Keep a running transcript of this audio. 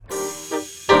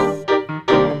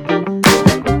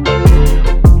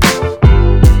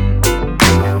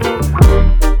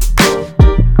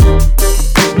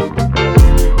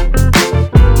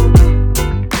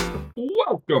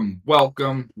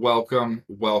Welcome to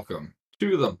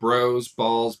the Bros,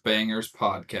 Balls, Bangers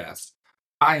podcast.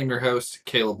 I am your host,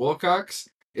 Caleb Wilcox.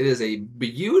 It is a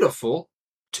beautiful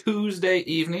Tuesday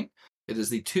evening. It is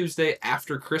the Tuesday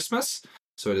after Christmas,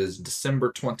 so it is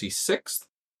December 26th.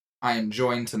 I am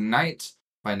joined tonight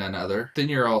by none other than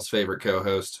your all's favorite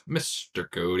co-host, Mr.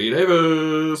 Cody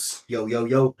Davis. Yo, yo,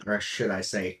 yo, or should I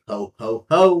say, ho, ho,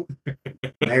 ho.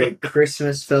 Merry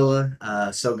Christmas, fella.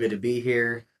 So good to be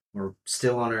here. We're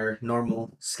still on our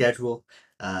normal schedule.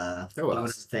 Doing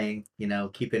the thing,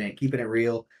 keeping it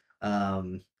real.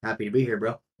 Happy to be here,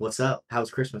 bro. What's up?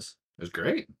 How's Christmas? It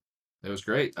was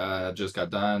great. Just got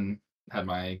done. Had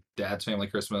my dad's family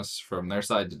Christmas from their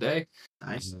side today.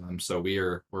 Nice. So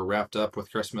we're wrapped up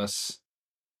with Christmas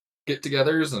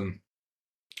get-togethers and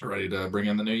ready to bring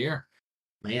in the new year.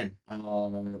 Man,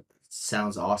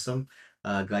 sounds awesome.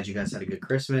 Glad you guys had a good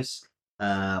Christmas.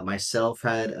 Myself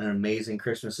had an amazing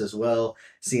Christmas as well.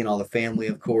 Seeing all the family,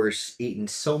 of course, eating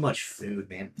so much food,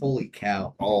 man. Holy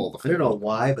cow. All the I don't know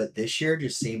why, but this year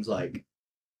just seems like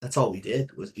that's all we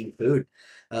did was eat food.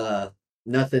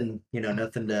 Nothing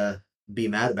to be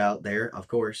mad about there, of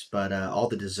course, but all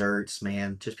the desserts,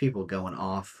 man, just people going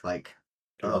off like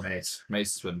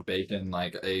Mace's been baking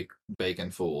like a bacon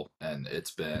fool, and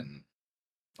it's been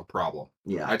a problem.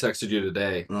 Yeah. I texted you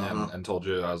today and told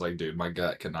you, I was like, dude, my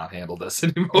gut cannot handle this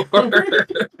anymore.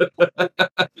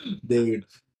 Dude,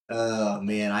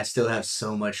 man, I still have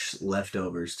so much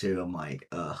leftovers too. I'm like,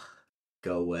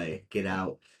 go away, get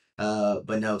out.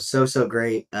 But no, so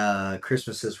great.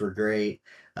 Christmases were great.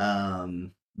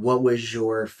 What was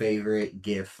your favorite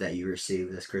gift that you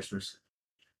received this Christmas?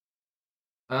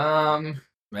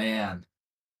 Man,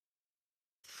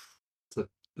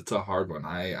 it's a hard one.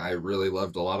 I really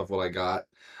loved a lot of what I got.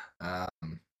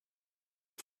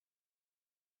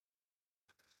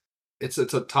 It's a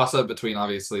toss up between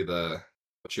obviously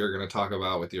what you're going to talk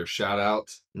about with your shout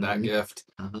out, that gift,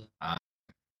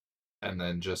 and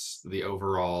then just the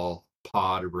overall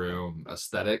pod room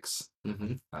aesthetics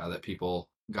that people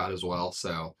got as well.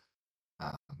 So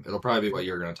it'll probably be what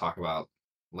you're going to talk about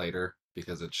later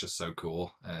because it's just so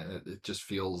cool and it just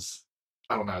feels,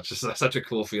 I don't know, it's just such a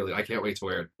cool feeling. I can't wait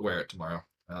to wear it tomorrow.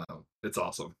 It's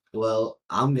awesome. Well,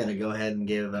 I'm gonna go ahead and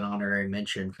give an honorary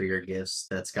mention for your gifts.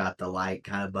 That's got the light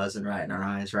kind of buzzing right in our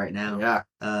eyes right now. Yeah.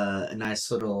 A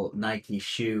nice little Nike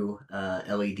shoe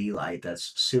LED light.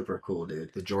 That's super cool,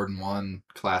 dude. The Jordan 1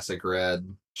 Classic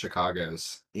Red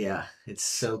Chicago's. Yeah, it's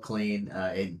so clean.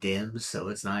 It dims, so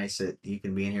it's nice that you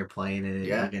can be in here playing and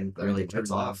you can really turn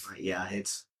it off. Yeah,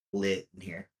 it's lit in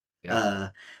here. Yeah.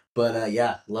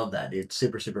 Yeah, love that, dude.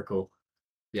 Super, super cool.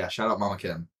 Yeah, shout out Mama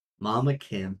Kim. Mama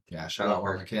Kim. Yeah, shout out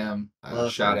Mama Kim.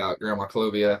 Shout out Grandma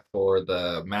Clovia for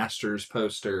the Masters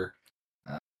poster.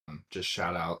 Just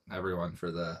shout out everyone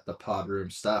for the pod room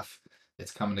stuff.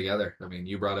 It's coming together. I mean,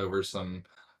 you brought over some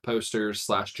posters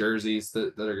 / jerseys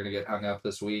that are going to get hung up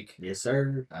this week. Yes,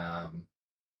 sir.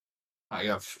 I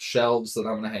have shelves that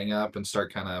I'm going to hang up and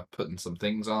start kind of putting some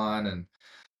things on, and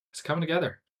it's coming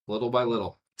together little by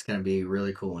little. It's going to be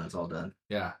really cool when it's all done.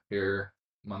 Yeah, here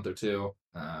a month or two.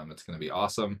 It's going to be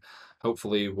awesome.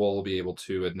 Hopefully, we'll be able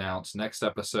to announce next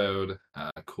episode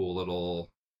a cool little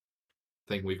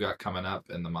thing we've got coming up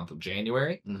in the month of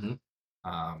January.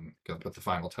 Gonna put the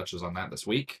final touches on that this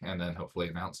week, and then hopefully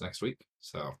announce next week.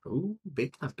 So,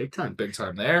 big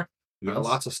time there. Yes.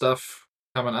 Lots of stuff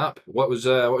coming up. What was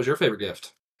your favorite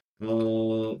gift?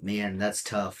 Oh man, that's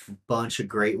tough. Bunch of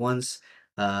great ones.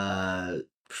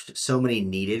 So many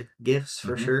needed gifts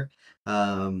for sure.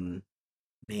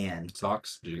 Man.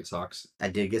 Socks? Did you get socks? I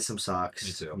did get some socks.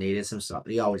 Me too. Needed some socks.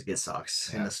 You always get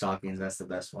socks in the stockings. That's the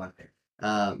best one.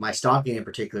 My stocking in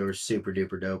particular was super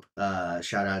duper dope.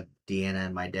 Shout out Deanna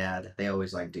and my dad. They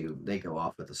always they go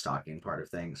off with the stocking part of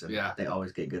things. And they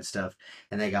always get good stuff.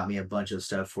 And they got me a bunch of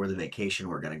stuff for the vacation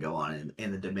we're going to go on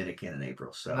in the Dominican in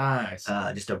April. So nice.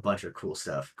 Just a bunch of cool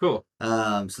stuff. Cool.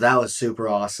 So that was super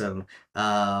awesome.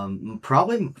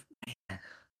 Probably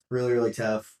really, really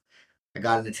tough. I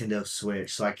got a Nintendo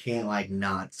Switch, so I can't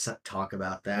not talk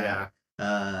about that.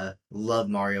 Yeah. Love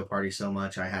Mario Party so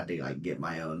much. I had to get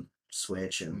my own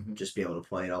Switch and just be able to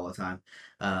play it all the time.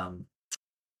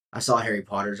 I saw Harry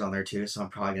Potter's on there too, so I'm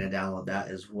probably gonna download that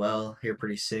as well here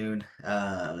pretty soon.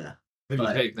 Did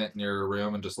you take that in your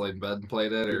room and just laid in bed and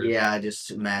played it? Or? Yeah,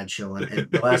 just mad chilling. And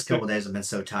the last couple of days I've been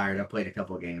so tired. I played a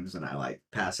couple of games and I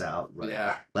pass out.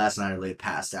 Last night I really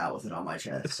passed out with it on my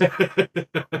chest.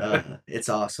 It's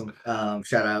awesome.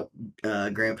 Shout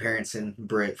out grandparents and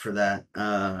Britt for that.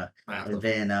 And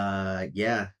then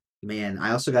man,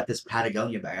 I also got this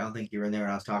Patagonia bag. I don't think you were in there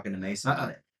when I was talking to Mason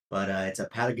about it. But it's a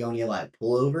Patagonia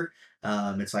pullover.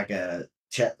 It's like a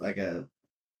like a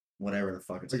whatever the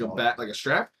fuck it's Like a called. bat, like a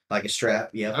strap. Like a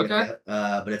strap, yep. Okay. Yep.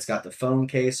 But it's got the phone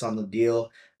case on the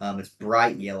deal. It's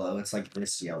bright yellow. It's like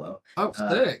this yellow. Oh,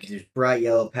 sick. There's bright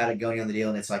yellow Patagonia on the deal,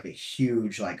 and it's like a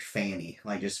huge like fanny,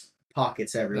 like just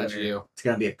pockets everywhere. That's you. It's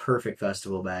gonna be a perfect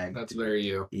festival bag. That's very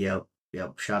you. Yep.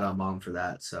 Yep. Shout out mom for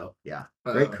that. So yeah,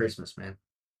 great Christmas, man.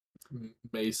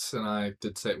 Mace and I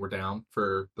did say we're down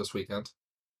for this weekend.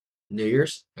 New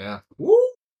Year's. Yeah. Woo!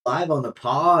 Live on the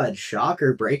pod.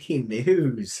 Shocker! Breaking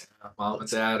news. Mom and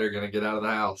Dad are gonna get out of the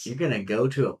house. You're gonna go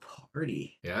to a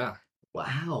party. Yeah.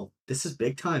 Wow, this is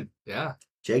big time. Yeah.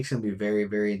 Jake's gonna be very,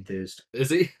 very enthused. Is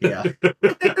he? Yeah.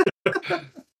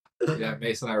 Yeah,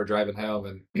 Mace and I were driving home,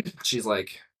 and she's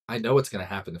like, I know what's going to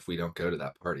happen if we don't go to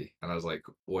that party. And I was like,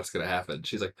 what's going to happen?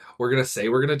 She's like, we're going to say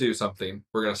we're going to do something.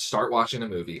 We're going to start watching a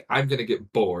movie. I'm going to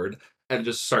get bored and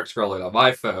just start scrolling on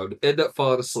my phone, end up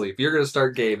falling asleep. You're going to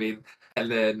start gaming,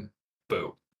 and then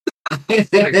boom.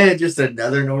 Just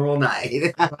another normal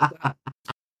night. How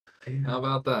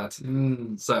about that?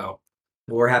 So.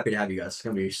 Well, we're happy to have you guys. It's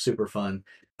going to be super fun.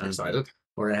 I'm excited.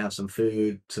 We're going to have some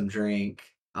food, some drink,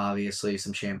 obviously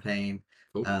some champagne.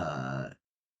 Cool.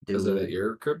 Is it at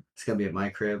your crib? It's gonna be at my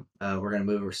crib. We're gonna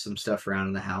move some stuff around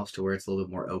in the house to where it's a little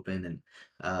bit more open and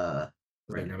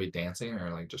Is there gonna be dancing or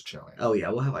like just chilling? Oh yeah,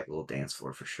 we'll have like a little dance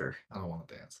floor for sure. I don't want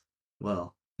to dance.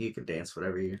 Well, you can dance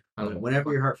whenever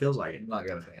your heart feels like it. I'm not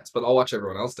gonna dance, but I'll watch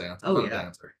everyone else dance. I'm Oh not yeah. a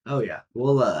dancer. Oh yeah.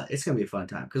 Well, it's gonna be a fun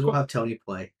time because we'll have Tony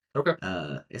play. Okay.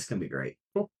 It's gonna be great.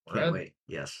 Cool. Can't wait.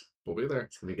 Yes. We'll be there.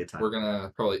 It's gonna be a good time. We're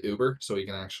gonna probably Uber so we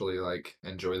can actually like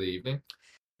enjoy the evening.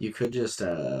 You could just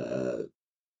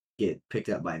get picked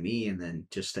up by me and then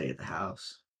just stay at the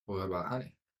house. What about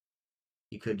Honey?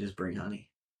 You could just bring Honey.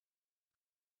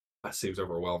 That seems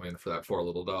overwhelming for that poor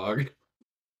little dog.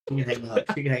 You can hang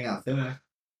out. You can hang out there.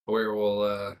 Where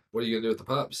will what are you gonna do with the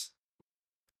pups?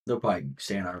 They'll probably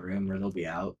stay in our room or they'll be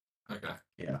out. Okay.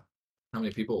 Yeah. How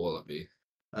many people will it be?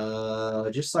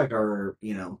 Just like our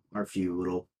few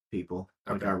little people,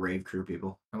 like Okay. our rave crew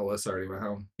people. And Alyssa already went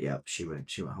home. Yep, she went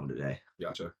home today.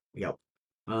 Gotcha. Yep.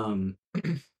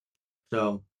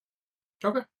 So.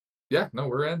 Okay. Yeah, no,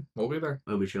 we're in. We'll be there.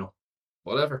 We'll be chill.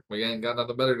 Whatever. We ain't got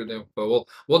nothing better to do. But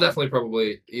we'll definitely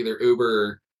probably either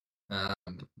Uber,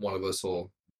 one of us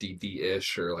will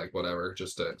DD-ish or like whatever,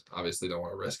 just to obviously don't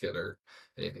want to risk it or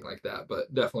anything like that.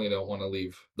 But definitely don't want to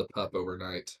leave the pup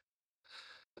overnight.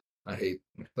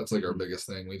 That's like our biggest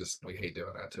thing. We hate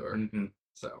doing that to her. Mm-hmm.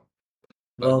 So.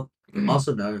 Well,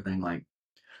 also another thing, like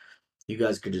you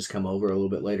guys could just come over a little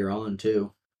bit later on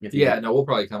too. No, we'll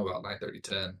probably come about 9:30,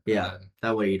 10. Yeah,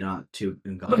 that way you're not too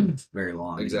gone very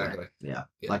long. Exactly. Yeah,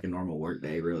 like a normal work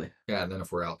day, really. Yeah, and then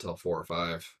if we're out till 4 or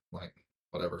 5, like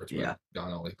whatever, it's been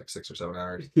gone only like 6 or 7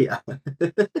 hours. Yeah.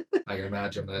 I can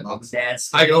imagine that.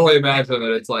 I can only imagine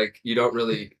that it's like you don't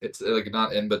really. It's like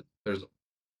not in, but there's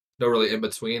no really in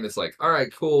between. It's like, all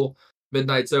right, cool.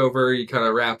 Midnight's over. You kind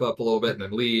of wrap up a little bit and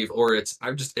then leave, or it's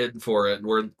I'm just in for it. And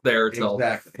we're there till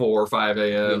 4 or 5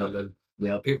 a.m. and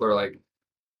then people are like,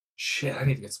 shit, I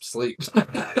need to get some sleep.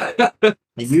 And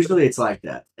usually it's like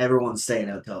that. Everyone's staying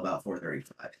out till about 4:35.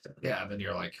 So. Yeah, and then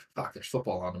you're like, fuck, there's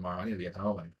football on tomorrow. I need to get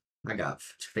home. And I got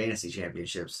fantasy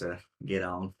championships to get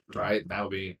on. Right, that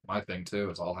would be my thing too.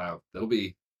 Is we'll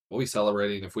be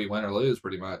celebrating if we win or lose,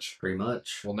 pretty much. Pretty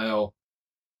much. We'll know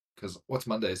because what's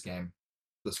Monday's game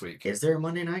this week? Is there a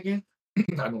Monday night game? I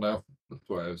don't know. That's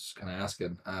what I was kind of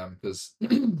asking. Because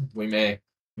we may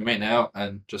know,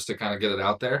 and just to kind of get it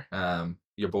out there,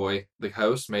 your boy, the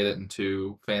host, made it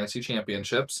into fantasy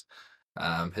championships,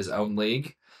 his own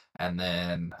league, and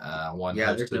then one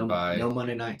hosted by no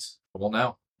Monday nights. Well,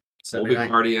 no. We'll be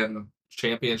partying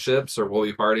championships, or we'll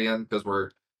be partying because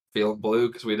we're feeling blue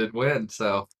because we didn't win.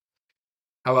 So,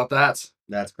 how about that?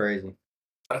 That's crazy.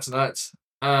 That's nuts.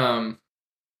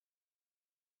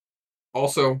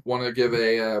 Also, want to give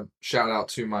a shout out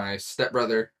to my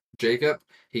stepbrother Jacob.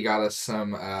 He got us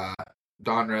some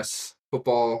Donruss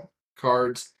football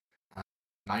cards,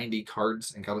 90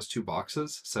 cards, and got us 2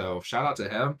 boxes. So shout out to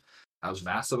him. That was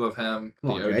massive of him.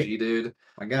 Come on, the OG Jake. dude.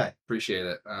 My guy. Appreciate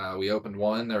it. We opened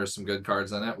one. There was some good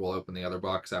cards in it. We'll open the other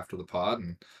box after the pod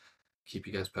and keep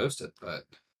you guys posted. But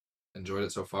enjoyed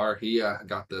it so far. He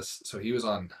got this. So he was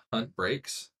on Hunt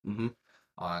Breaks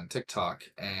on TikTok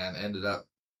and ended up.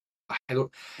 I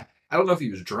don't know if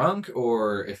he was drunk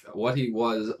or if what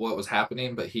was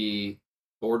happening, but he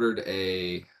ordered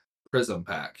a Prism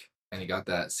pack and he got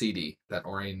that CD, that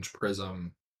orange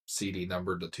Prism CD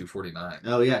numbered to 249.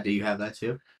 Oh yeah, do you have that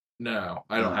too? No,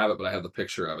 I don't have it, but I have the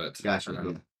picture of it.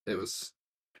 Gotcha. That was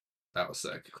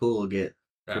sick. Cool, get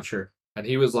for sure. And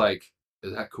he was like,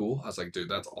 Is that cool? I was like, dude,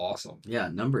 that's awesome. Yeah,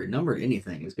 number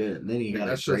anything is good. And then you got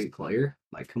a great player.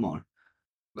 Like, come on.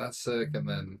 That's sick. And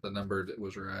then the number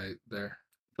was right there.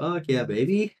 Fuck yeah,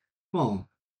 baby. Come on.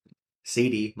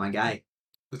 CD, my guy.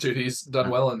 Dude, he's done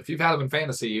well. And if you've had him in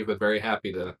fantasy, you've been very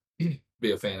happy to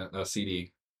be a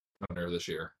CD owner this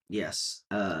year. Yes.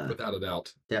 Without a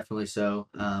doubt. Definitely so.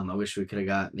 I wish we could have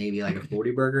got maybe like a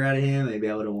 40 burger out of him. Maybe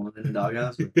I would have won in the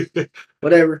doghouse.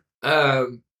 Whatever.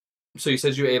 So you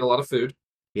said you ate a lot of food.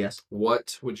 Yes.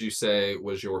 What would you say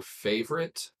was your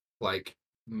favorite, like,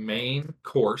 main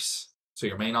course? So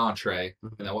your main entree,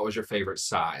 and then what was your favorite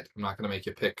side? I'm not going to make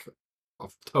you pick a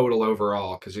total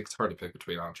overall because it's hard to pick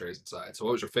between entrees and sides. So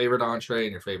what was your favorite entree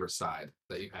and your favorite side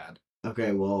that you had?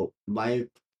 Okay, well, my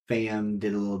fam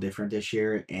did a little different this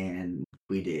year, and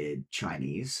we did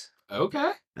Chinese.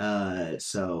 Okay.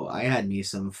 So I had me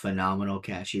some phenomenal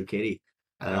cashew kitty.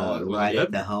 Right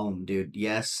at the home, dude.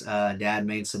 Yes, Dad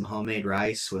made some homemade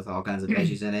rice with all kinds of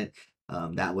veggies in it.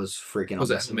 That was freaking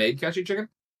Was it awesome. made cashew chicken?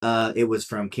 It was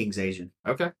from King's Asian.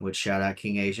 Okay. Which shout out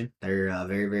King Asian. They're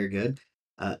very very good.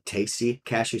 Tasty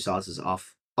cashew sauce is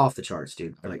off the charts,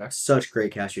 dude. Okay. Like such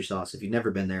great cashew sauce. If you've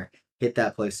never been there, hit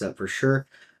that place up for sure.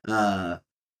 I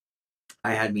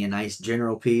had me a nice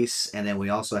general piece, and then we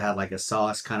also had like a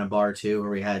sauce kind of bar too,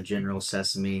 where we had general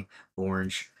sesame,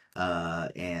 orange,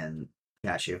 and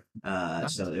cashew.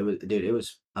 So it was, dude, it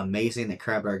was amazing. The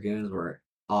crab rangoons were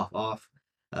off,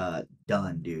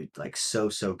 done, dude. Like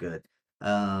so good.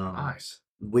 Nice.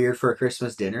 Weird for a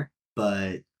Christmas dinner,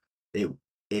 but it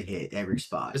it hit every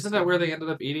spot. Isn't that where they ended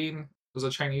up eating? Was a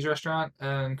Chinese restaurant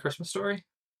in Christmas Story?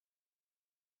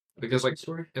 Because like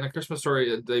in a Christmas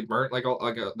Story, they burnt like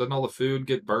didn't all the food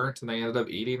get burnt and they ended up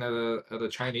eating at a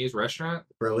Chinese restaurant?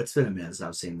 Bro, it's been a minute since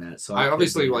I've seen that. So I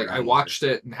obviously like I watched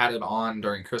it and had it on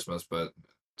during Christmas, but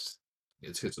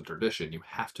it's a tradition. You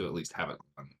have to at least have it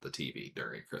on the TV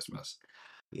during Christmas.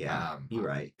 Yeah, you're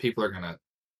right. People are gonna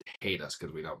hate us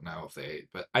because we don't know if they ate,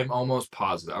 but I'm almost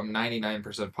positive. I'm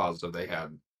 99% positive they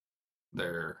had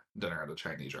their dinner at a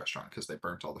Chinese restaurant because they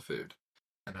burnt all the food.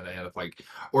 And then they ended up like,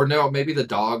 or no, maybe the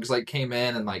dogs like came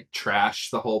in and like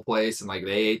trashed the whole place and like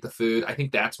they ate the food. I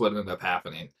think that's what ended up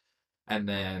happening. And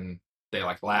then they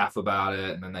like laugh about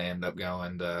it and then they end up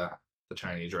going to the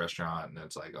Chinese restaurant and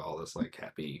it's like all this like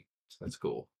happy. So that's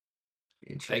cool.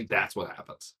 I think that's what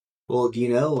happens. Well, do you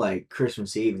know like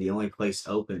Christmas Eve, the only place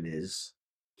open is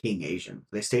King Asian.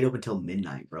 They stayed open till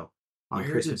midnight, bro. On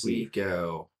Where Christmas did we Eve.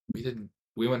 Go? We didn't.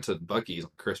 We went to Buc-ee's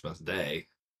on Christmas Day.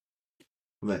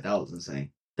 I bet that was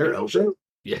insane. They're open?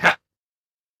 Yeah.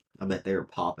 I bet they were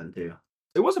popping too.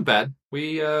 It wasn't bad.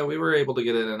 We were able to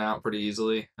get in and out pretty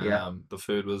easily. Yeah. The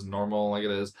food was normal like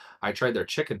it is. I tried their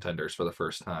chicken tenders for the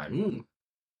first time.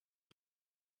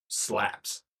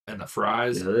 Slaps. And the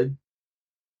fries. Good.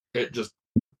 It just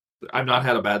I've not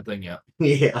had a bad thing yet.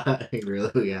 Yeah, I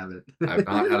really haven't. I've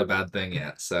not had a bad thing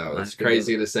yet. So it's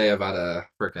crazy to say about a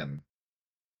freaking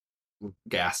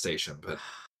gas station, but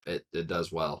it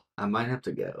does well. I might have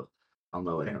to go on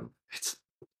the way home.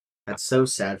 That's so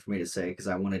sad for me to say because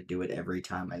I want to do it every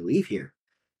time I leave here.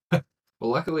 Well,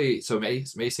 luckily, so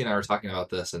Macy and I were talking about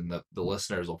this, and the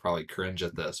listeners will probably cringe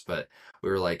at this, but we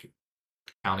were like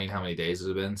counting how many days it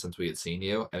had been since we had seen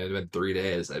you, and it had been 3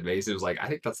 days. And Macy was like, I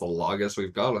think that's the longest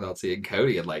we've gone without seeing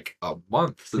Cody in like a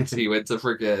month since he went to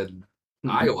freaking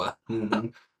Iowa.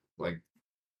 Like,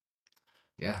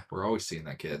 yeah, we're always seeing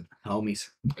that kid.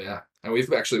 Homies. Yeah. And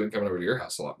we've actually been coming over to your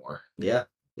house a lot more. Yeah.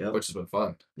 Yep. Which has been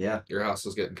fun. Yeah. Your house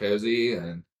is getting cozy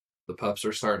and the pups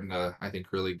are starting to, I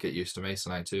think, really get used to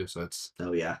Mason and I too. So it's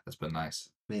been nice.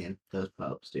 Man, those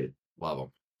pups, dude. Love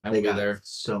them. And they got there.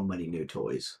 So many new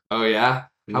toys. Oh yeah?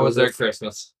 How was their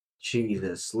Christmas?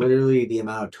 Jesus. Literally the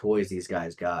amount of toys these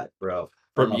guys got, bro.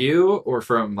 From you or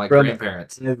from like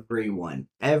grandparents? Everyone.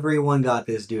 Everyone got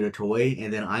this dude a toy,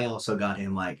 and then I also got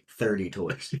him like 30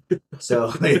 toys.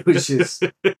 So it was just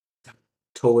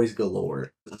toys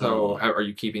galore. So are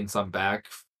you keeping some back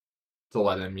to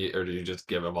let him, or did you just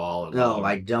give him all? No,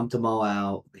 I dumped them all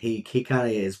out. He kind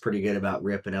of is pretty good about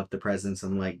ripping up the presents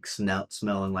and like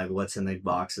smelling like what's in the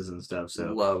boxes and stuff.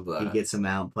 So love that. He gets them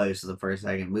out, plays for the first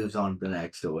second, moves on to the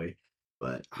next toy.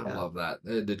 But yeah. I love that.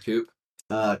 Did Coop?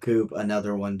 Coop,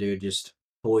 another one, dude. Just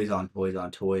toys on toys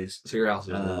on toys. So your house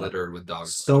is littered with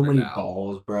dogs. So many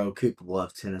balls, bro. Coop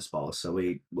loves tennis balls, so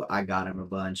I got him a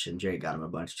bunch, and Jake got him a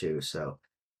bunch too. So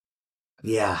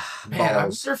yeah, man,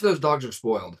 balls. I wonder if those dogs are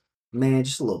spoiled. Man,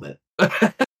 just a little bit.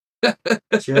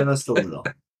 Just a little.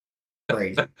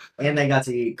 Crazy. And they got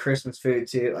to eat Christmas food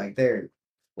too. Like they're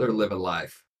living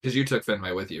life. Because you took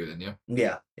Fenway with you, didn't you?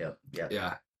 Yeah.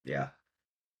 Yeah.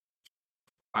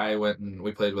 I went and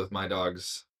we played with my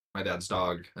dogs my dad's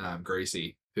dog,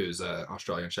 Gracie, who's a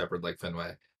Australian Shepherd like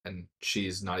Fenway, and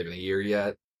she's not even a year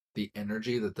yet. The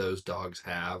energy that those dogs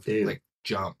have, Dude. like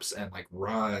jumps and like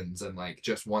runs and like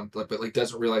just but like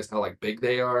doesn't realize how like big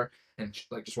they are and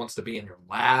like just wants to be in your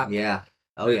lap. Yeah.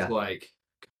 Oh It's yeah. like,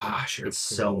 gosh, It's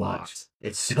so much.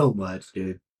 It's so much,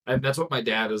 dude. And that's what my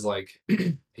dad is like.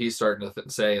 He's starting to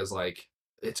say is like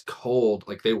it's cold.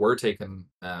 Like they were taking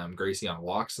Gracie on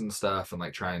walks and stuff, and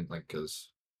like trying like because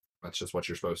that's just what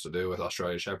you're supposed to do with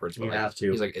Australian Shepherds. But You like have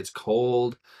to. he's like it's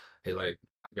cold. He like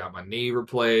I got my knee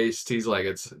replaced. He's like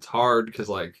it's hard because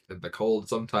like in the cold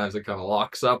sometimes it kind of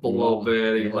locks up a little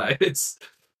bit. He's like it's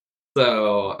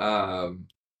so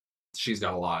she's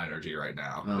got a lot of energy right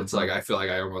now. It's like I feel like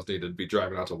I almost need to be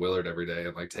driving out to Willard every day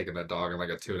and like taking that dog on like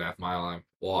a 2.5 mile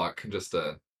walk just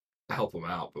to help him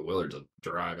out. But Willard's a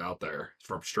drive out there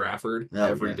from Stratford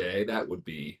every day. That would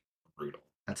be brutal.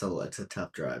 It's a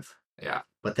tough drive. Yeah.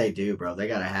 But they do, bro. They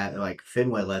gotta have like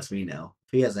Fenway lets me know.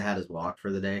 If he hasn't had his walk for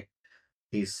the day,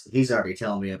 he's already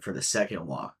telling me for the second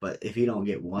walk. But if he don't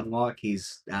get one walk,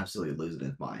 he's absolutely losing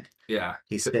his mind. Yeah.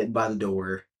 He's sitting by the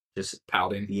door, just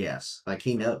pouting. Yes. Like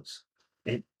he knows.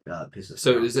 It pisses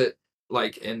So me off. is it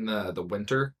like in the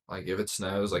winter? Like if it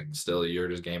snows, like still you're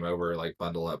just game over, like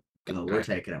bundle up. No, we're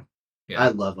taking him. Yeah. I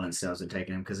love when it snows and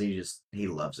taking him because he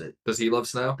loves it. Does he love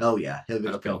snow? Oh yeah, he'll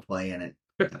just go play in it.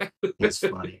 It's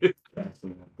funny.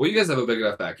 Well, you guys have a big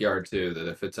enough backyard too that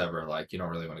if it's ever like you don't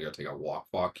really want to go take a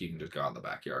walk, you can just go out in the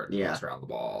backyard and pass around the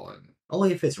ball and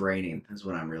only if it's raining is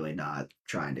when I'm really not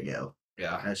trying to go.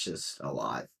 Yeah. That's just a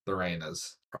lot. The rain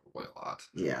is probably a lot.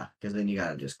 Yeah, because then you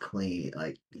gotta just clean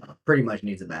like pretty much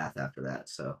needs a bath after that.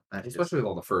 So especially with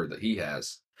all the fur that he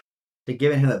has.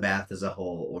 Giving him a bath is a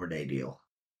whole ordeal.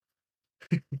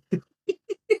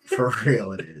 For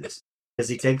real, it is because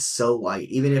he takes so light.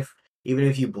 Even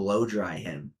if you blow dry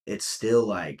him, it's still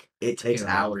like it takes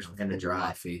hours for him to dry.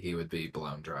 Fluffy, he would be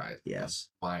blown dry. Yes.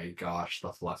 My gosh,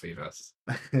 the fluffiness.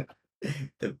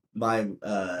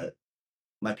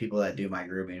 My people that do my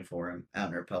grooming for him out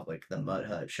in Republic, the Mud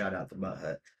Hut, shout out the Mud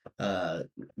Hut.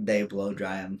 They blow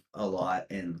dry him a lot,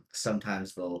 and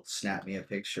sometimes they'll snap me a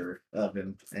picture of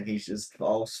him, and he's just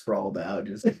all sprawled out,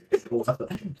 just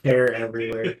hair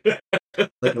everywhere,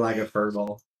 looking like a fur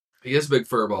ball. He is a big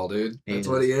fur ball, dude. That's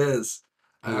what he is.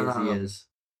 He is.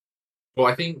 Well,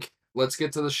 I think let's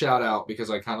get to the shout out because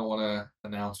I kind of want to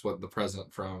announce what the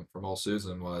present from old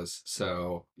Susan was.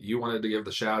 So you wanted to give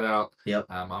the shout out. Yep.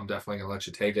 I'm definitely gonna let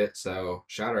you take it. So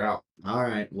shout her out. All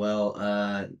right.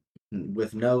 Well,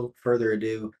 with no further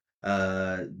ado,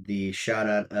 the shout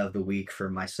out of the week for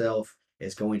myself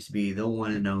is going to be the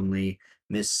one and only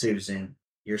Miss Susan,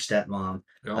 your stepmom.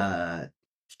 Yep.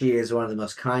 She is one of the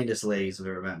most kindest ladies I've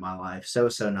ever met in my life. So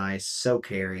nice, so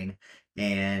caring.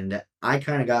 And I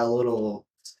kind of got a little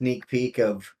sneak peek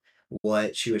of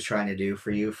what she was trying to do for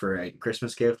you for a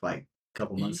Christmas gift like a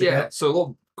couple months ago. Yeah, so a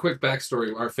little quick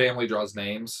backstory. Our family draws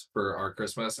names for our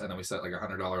Christmas, and then we set like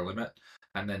 $100 limit,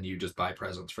 and then you just buy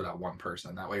presents for that one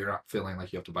person. That way you're not feeling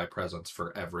like you have to buy presents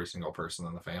for every single person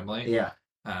in the family. Yeah.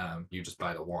 You just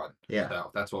buy the one. Yeah.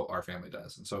 So that's what our family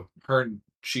does. And so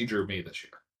she drew me this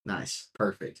year. Nice.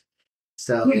 Perfect.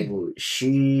 So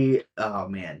she, oh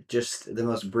man, just the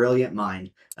most brilliant mind,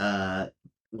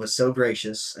 was so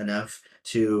gracious enough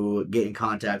to get in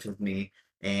contact with me,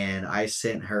 and I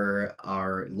sent her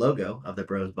our logo of the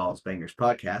Bros Balls Bangers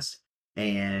podcast,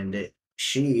 and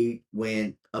she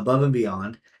went above and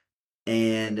beyond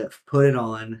and put it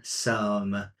on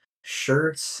some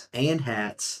shirts and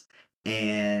hats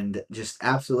and just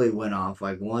absolutely went off.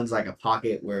 Like one's like a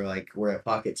pocket where a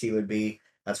pocket tee would be.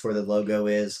 That's where the logo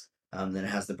is. Then it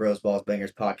has the Bros Balls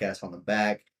Bangers podcast on the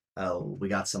back. We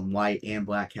got some white and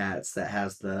black hats that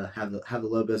have the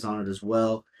logos on it as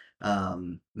well.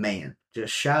 Man,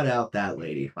 just shout out that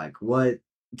lady. Like what?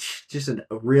 Just a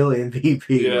real MVP.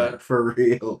 Yeah, like, for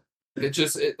real.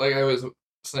 It like I was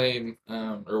saying,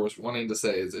 or was wanting to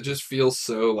say, is it just feels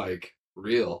so like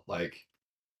real. Like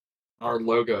our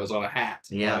logo is on a hat.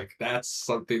 Yeah, like that's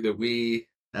something that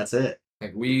That's it.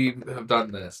 Like we have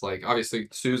done this. Like obviously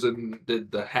Susan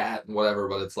did the hat and whatever,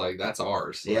 but it's like that's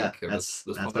ours. Yeah, like, that's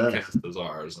podcast is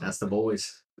ours. That's the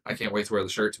boys. I can't wait to wear the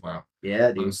shirt tomorrow.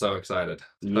 Yeah, dude. I'm so excited.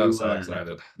 So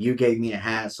excited. You gave me a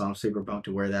hat, so I'm super pumped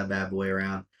to wear that bad boy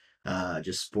around.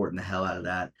 Just sporting the hell out of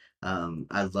that.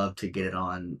 I'd love to get it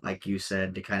on, like you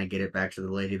said, to kind of get it back to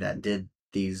the lady that did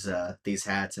these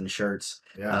hats and shirts.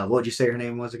 Yeah. What would you say her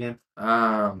name was again?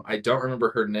 I don't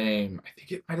remember her name. I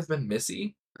think it might have been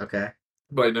Missy. Okay.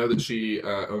 But I know that she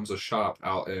owns a shop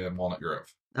out in Walnut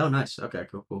Grove. Oh, nice. Okay,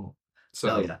 cool.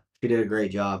 So yeah, she did a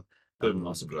great job. Did an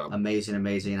awesome job. Amazing.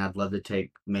 I'd love to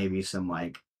take maybe some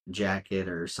like jacket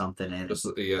or something and Just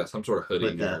some sort of hoodie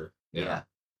put the or yeah.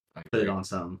 I put it agree. on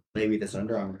something. Maybe this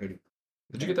Under Armour hoodie.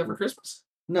 Did you get that for Christmas?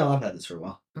 No, I've had this for a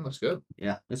while. That looks good.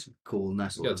 Yeah, it's cool,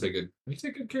 nice You gotta little.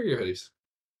 take good care of your hoodies.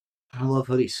 I love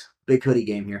hoodies. Big hoodie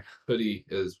game here. Hoodie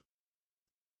is.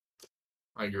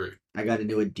 I agree. I got a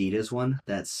new Adidas one.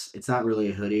 It's not really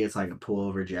a hoodie. It's like a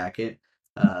pullover jacket.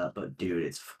 But dude,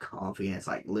 it's comfy and it's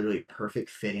like literally perfect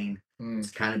fitting.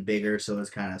 It's kind of bigger, so it's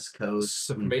kind of cozy.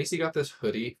 So Macy got this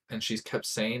hoodie, and she's kept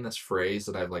saying this phrase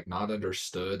that I've like not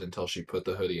understood until she put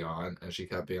the hoodie on, and she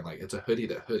kept being like, "It's a hoodie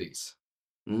that hoodies."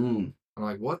 I'm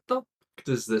like, "What the f-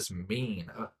 does this mean?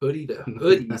 A hoodie that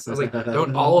hoodies?" I was like,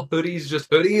 "Don't all hoodies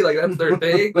just hoodie? Like that's their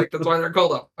thing? Like that's why they're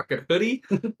called a fucking hoodie?"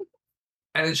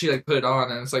 And then she like put it on,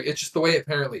 and it's like it's just the way it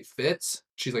apparently fits.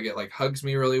 She's like, it like hugs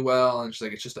me really well, and she's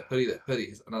like, it's just a hoodie that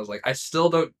hoodies. And I was like, I still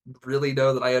don't really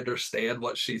know that I understand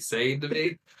what she's saying to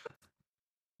me.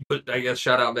 But I guess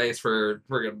shout out Mace for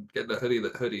getting a hoodie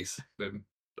that hoodies. And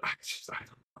I don't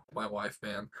know, my wife,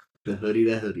 man. The hoodie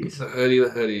that hoodies. The hoodie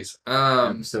that hoodies.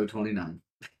 Episode 29.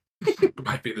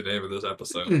 Might be the name of this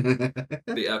episode.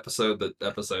 The episode that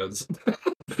episodes.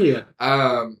 Yeah.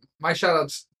 My shout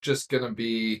out's just gonna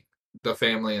be the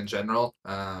family in general.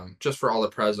 Just for all the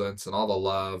presents and all the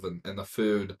love and the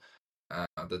food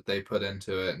that they put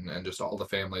into it, and just all the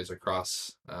families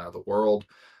across the world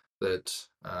that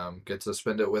get to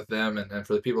spend it with them, and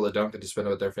for the people that don't get to spend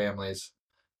it with their families,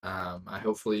 I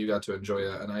hopefully you got to enjoy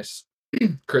a nice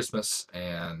Christmas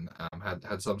and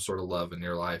had some sort of love in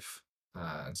your life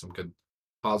and some good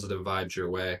positive vibes your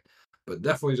way. But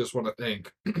definitely just want to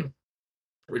thank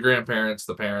the grandparents,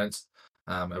 the parents,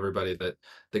 everybody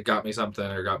that got me something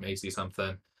or got Macy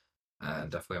something,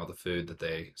 and definitely all the food that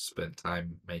they spent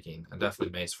time making, and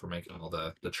definitely Mace for making all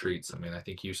the treats. I mean, I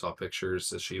think you saw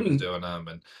pictures as she was doing them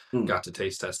and got to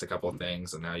taste test a couple of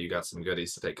things, and now you got some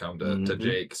goodies to take home to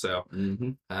Jake. So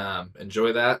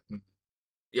enjoy that.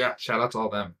 Yeah, shout out to all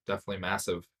them. Definitely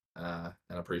massive and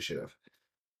appreciative.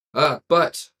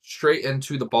 But straight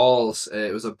into the balls.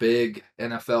 It was a big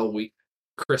NFL week,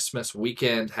 Christmas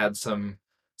weekend. Had some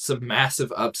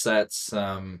massive upsets,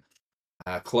 some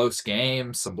close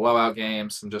games, some blowout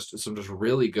games, some just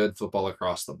really good football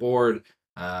across the board.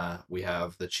 We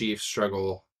have the Chiefs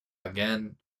struggle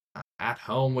again at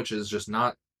home, which is just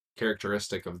not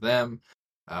characteristic of them.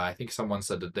 I think someone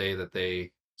said today that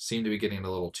they seem to be getting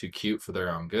a little too cute for their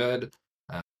own good.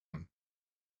 Um,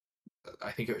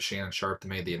 I think it was Shannon Sharp that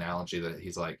made the analogy that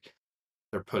he's like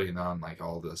they're putting on like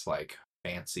all this like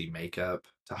fancy makeup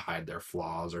to hide their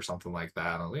flaws or something like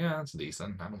that. I was like, yeah, it's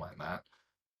decent. I don't mind that.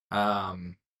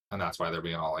 And that's why they're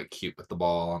being all like cute with the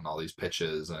ball and all these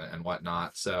pitches and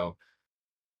whatnot. So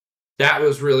that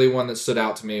was really one that stood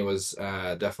out to me was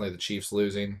definitely the Chiefs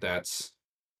losing. That's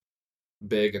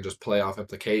big and just playoff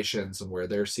implications and where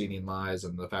their seeding lies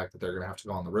and the fact that they're going to have to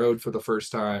go on the road for the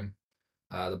first time.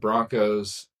 The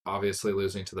Broncos obviously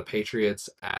losing to the Patriots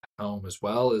at home as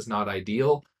well is not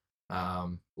ideal.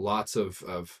 Lots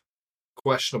of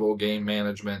questionable game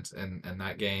management in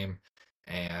that game,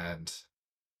 and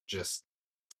just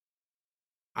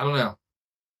I don't know.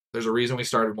 There's a reason we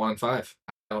started 1-5.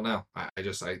 I don't know.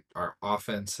 Our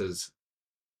offense has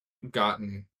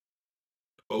gotten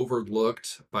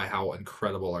overlooked by how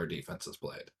incredible our defense has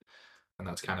played, and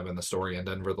that's kind of been the story in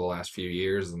Denver the last few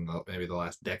years and maybe the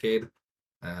last decade.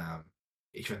 Um,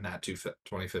 Even that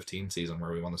 2015 season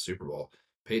where we won the Super Bowl,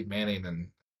 Peyton Manning and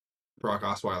Brock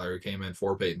Osweiler, who came in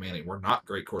for Peyton Manning, were not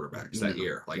great quarterbacks that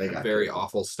year. Like very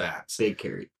awful stats. Big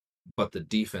carry. But the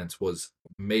defense was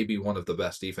maybe one of the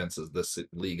best defenses this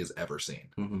league has ever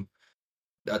seen.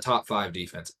 A top 5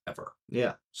 defense ever.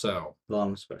 Yeah. So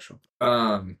long special.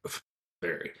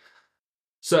 Very.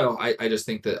 So I just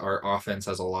think that our offense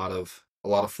has a lot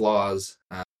of flaws.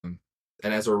 And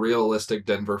as a realistic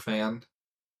Denver fan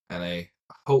and a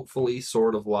hopefully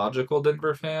sort of logical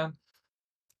Denver fan,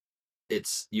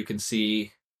 you can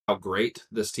see how great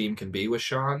this team can be with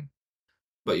Sean,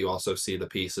 but you also see the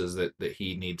pieces that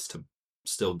he needs to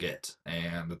still get,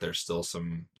 and that there's still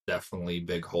some definitely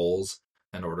big holes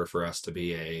in order for us to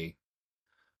be a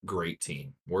great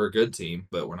team. We're a good team,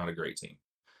 but we're not a great team.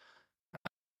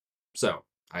 So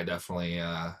I definitely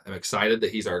am excited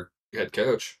that he's our head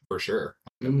coach for sure.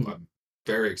 I'm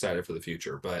very excited for the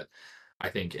future, but I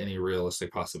think any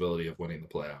realistic possibility of winning the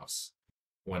playoffs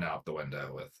went out the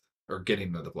window or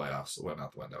getting to the playoffs went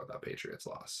out the window with that Patriots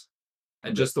loss.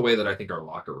 And just the way that I think our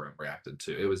locker room reacted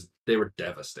to they were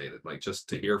devastated. Like just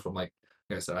to hear from like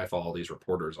I said, I follow these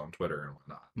reporters on Twitter and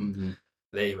whatnot.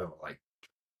 They even like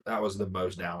that was the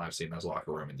most down I've seen this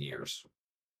locker room in years.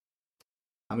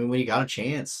 I mean, when you got a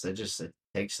chance, it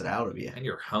takes it out of you. And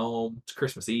you're home. It's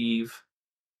Christmas Eve.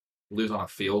 lose on a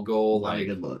field goal. Not a Like,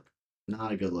 good look.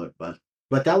 Not a good look, but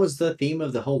that was the theme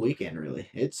of the whole weekend. Really,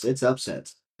 it's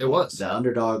upsets. it was. The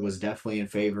underdog was definitely in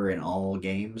favor in all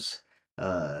games.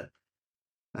 Uh,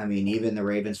 I mean, even the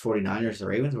Ravens 49ers, the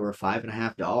Ravens were a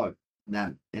 5.5 dog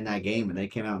in that game, and they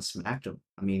came out and smacked them.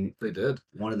 I mean, They did.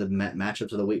 one of the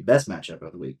matchups of the week, best matchup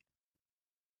of the week.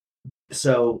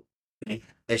 So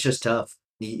it's just tough.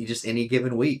 You just any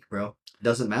given week, bro.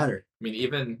 Doesn't matter. I mean,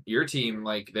 even your team,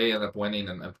 like, they ended up winning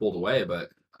and pulled away, but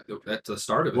at the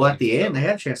start of it. Well, at the end, they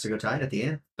had a chance to go tied at the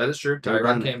end. That is true.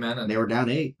 Tyron came in and they were down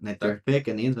 8, and they threw a pick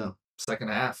in the end zone. Second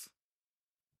half.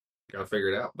 Got to figure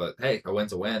it out. But hey, a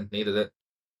win's a win. Needed it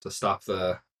to stop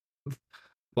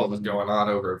what was going on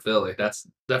over in Philly. That's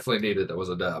definitely needed. It was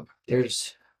a dub.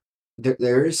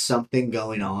 There is something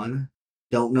going on.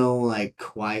 Don't know like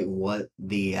quite what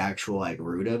the actual like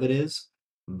root of it is,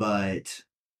 but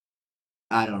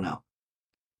I don't know.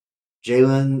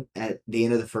 Jalen at the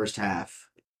end of the first half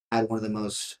had one of the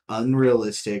most not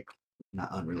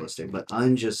unrealistic, but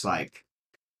unjust like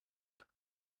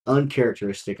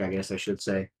uncharacteristic, I guess I should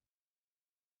say.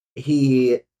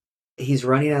 He's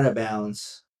running out of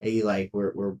bounds. He like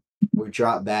we're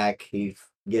dropped back. He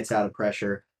gets out of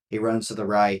pressure. He runs to the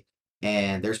right,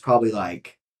 and there's probably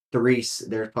like there was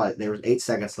 8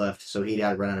 seconds left, so he'd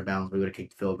had run out of bounds. We would have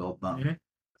kicked the field goal. Mm-hmm.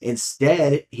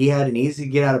 Instead, he had an easy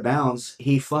get out of bounds.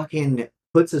 He fucking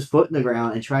puts his foot in the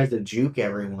ground and tries to juke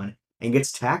everyone and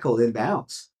gets tackled in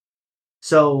bounds.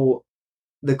 So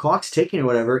the clock's ticking or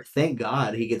whatever. Thank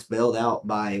God he gets bailed out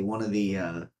by one of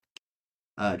the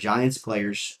Giants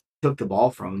players. Took the ball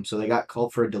from him, so they got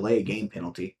called for a delay game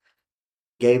penalty.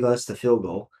 Gave us the field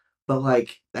goal. But,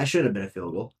 like, that should have been a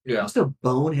field goal. Yeah. Just a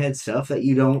bonehead stuff that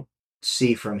you don't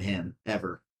see from him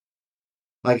ever.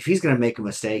 Like, if he's going to make a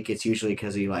mistake, it's usually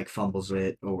because he, like, fumbles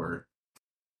it or...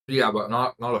 Yeah, but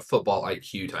not a football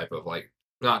IQ type of, like,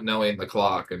 not knowing the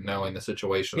clock and knowing the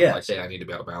situation. Yeah. Like, hey, I need to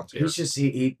be out of bounds here. He's just...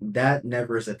 that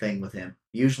never is a thing with him.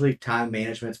 Usually, time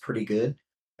management's pretty good.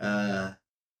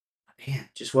 Man,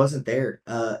 just wasn't there.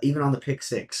 Even on the pick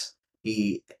six,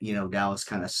 Dallas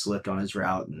kind of slipped on his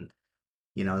route, and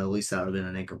at least that would have been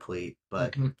an incomplete.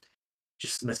 But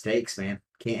just mistakes, man.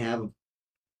 Can't have them.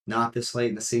 Not this late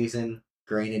in the season.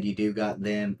 Granted, you do got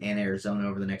them and Arizona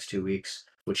over the next 2 weeks,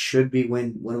 which should be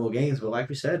winnable games. But like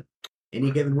we said, any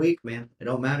given week, man, it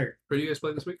don't matter. Who do you guys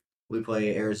play this week? We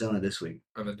play Arizona this week.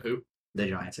 And then who? The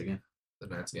Giants again. The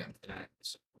Giants again.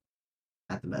 Giants.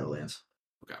 At the Meadowlands.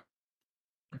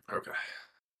 Okay.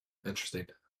 Interesting.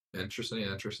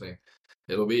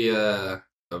 It'll be a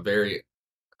very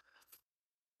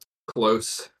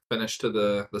close finish to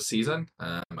the season.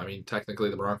 I mean, technically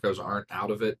the Broncos aren't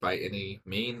out of it by any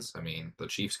means. I mean, the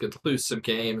Chiefs could lose some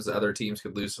games, the other teams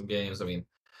could lose some games. I mean,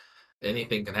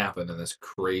 anything can happen in this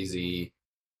crazy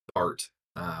part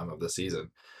of the season.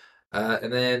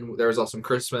 And then there was also some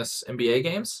Christmas NBA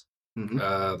games. Mm-hmm.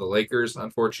 The Lakers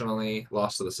unfortunately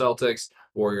lost to the Celtics.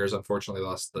 Warriors unfortunately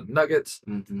lost to the Nuggets.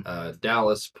 Mm-hmm.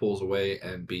 Dallas pulls away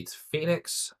and beats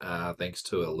Phoenix thanks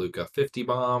to a Luka 50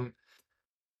 bomb.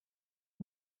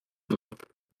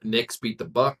 Knicks beat the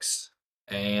Bucks,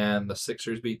 and the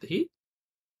Sixers beat the Heat.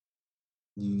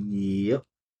 Yep.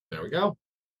 There we go.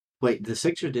 Wait, the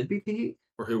Sixers did beat the Heat?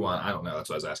 Or who won? I don't know. That's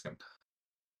what I was asking.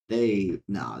 The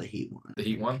Heat won. The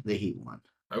Heat won? The Heat won.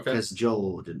 Okay. Because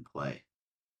Joel didn't play.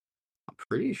 I'm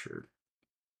pretty sure.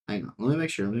 Hang on. Let me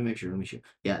make sure.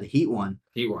 Yeah, the Heat won.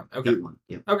 Heat won. Okay. Heat won.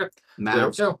 Yep. Okay.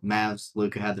 Mavs.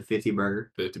 Luka had the 50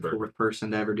 burger. 50 burger. Fourth person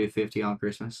to ever do 50 on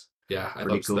Christmas. Yeah, I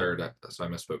thought it was third. So I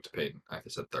misspoke to Peyton. I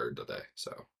said third today.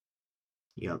 So.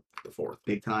 Yep. The fourth.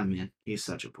 Big time, man. He's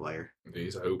such a player.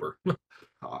 He's a hooper.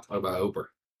 What about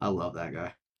Hooper? I love that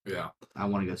guy. Yeah. I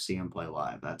want to go see him play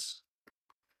live.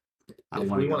 I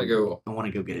want to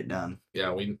go get it done.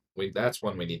 Yeah, we that's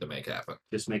one we need to make happen.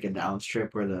 Just make a Dallas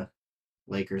trip where the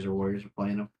Lakers or Warriors are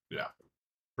playing them. Yeah,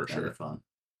 for sure. That'd be fun.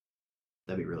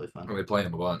 That'd be really fun. And they play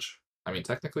them a bunch. I mean,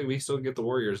 technically, we still get the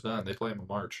Warriors done. They play them in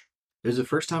March. It was the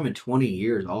first time in 20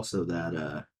 years, also,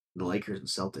 that the Lakers and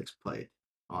Celtics played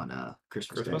on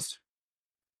Christmas Day,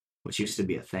 which used to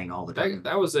be a thing all the time.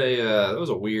 That was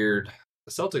a weird.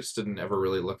 The Celtics didn't ever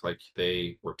really look like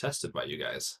they were tested by you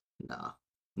guys. Nah,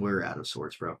 we're out of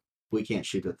sorts, bro. We can't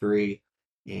shoot the three,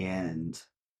 and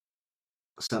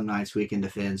some nights we can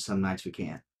defend, some nights we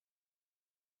can't.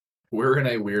 We're in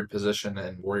a weird position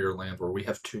in Warrior Land where we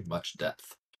have too much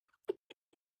depth.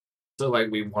 So,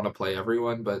 like, we want to play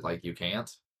everyone, but, like, you can't.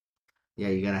 Yeah,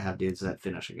 you gotta have dudes that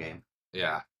finish a game.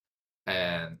 Yeah.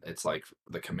 And it's like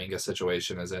the Kuminga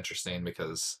situation is interesting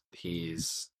because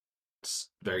he's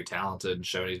very talented and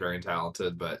shown he's very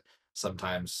talented, but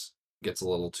sometimes gets a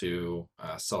little too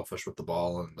selfish with the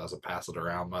ball and doesn't pass it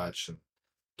around much, and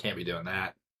can't be doing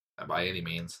that by any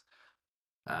means.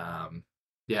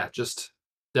 Yeah, just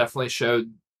definitely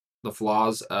showed the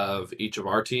flaws of each of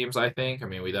our teams, I think. I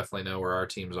mean, we definitely know where our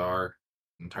teams are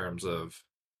in terms of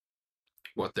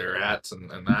what they're at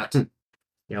and that.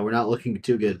 Yeah, we're not looking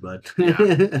too good, bud. Yeah,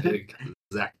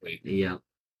 exactly. Yeah.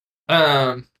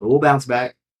 But we'll bounce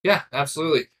back. Yeah,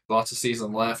 absolutely. Lots of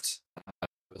season left.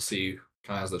 We'll see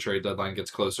kind of as the trade deadline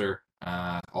gets closer,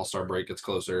 All-Star break gets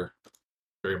closer,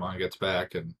 Draymond gets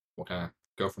back, and we'll kind of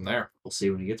go from there. We'll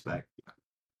see when he gets back.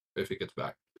 If he gets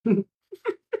back.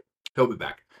 He'll be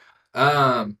back.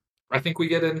 I think we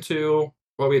get into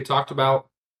what we had talked about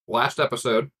last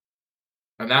episode,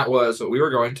 and that was what we were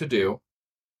going to do.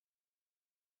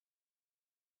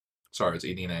 Sorry, I was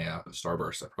eating a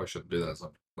Starburst. I probably shouldn't do that as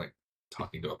I'm like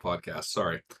talking to a podcast.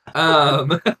 Sorry.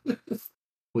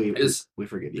 We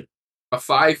forgive you. A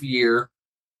 5-year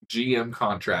GM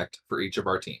contract for each of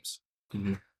our teams.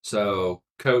 Mm-hmm. So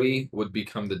Cody would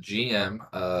become the GM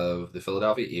of the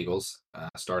Philadelphia Eagles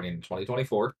starting in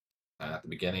 2024 at the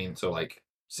beginning. So like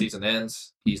season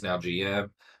ends, he's now GM.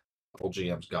 Old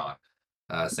GM's gone.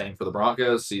 Same for the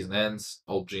Broncos. Season ends,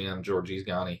 old GM George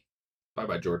Easgani.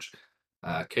 Bye George.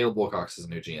 Caleb Wilcox is a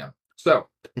new GM. So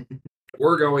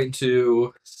we're going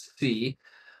to see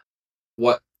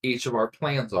what each of our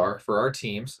plans are for our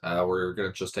teams. We're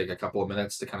going to just take a couple of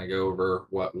minutes to kind of go over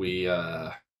what we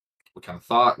kind of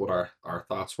thought, what our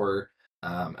thoughts were,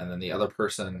 and then the other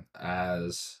person,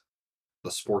 as the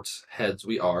sports heads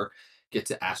we are, get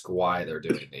to ask why they're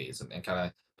doing these and kind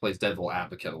of plays devil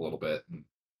advocate a little bit and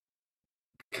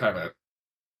kind of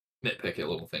nitpick at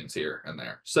little things here and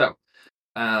there. So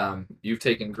you've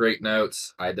taken great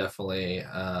notes. I definitely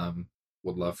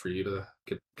would love for you to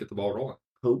get the ball rolling.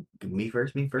 Oh, me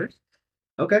first.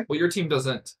 Okay. Well, your team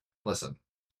doesn't listen.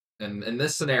 In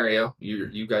this scenario,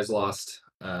 you guys lost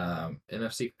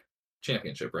NFC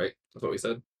championship, right? That's what we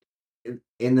said.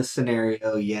 In the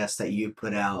scenario, yes, that you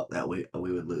put out, that we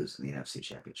would lose in the NFC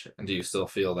championship. And do you still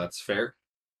feel that's fair?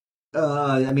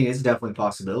 I mean, it's definitely a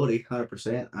possibility,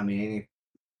 100%. I mean,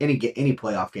 any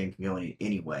playoff game can go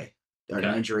any way. Or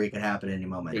an injury could happen any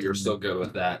moment. But you're still good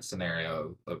with that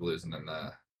scenario of losing in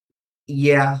the.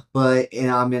 Yeah, but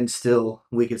I mean,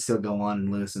 we could still go on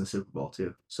and lose in the Super Bowl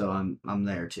too. So I'm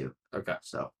there too. Okay.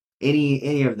 So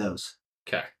any of those.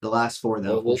 Okay. The last four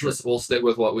though. We'll stick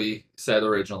with what we said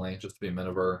originally, just to be a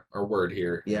minute of our word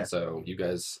here. Yeah. And so you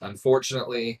guys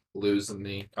unfortunately lose in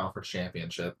the conference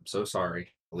championship. I'm so sorry.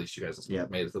 At least you guys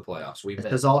made it to the playoffs. We missed.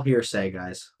 It's all hearsay,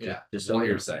 guys. Yeah, just all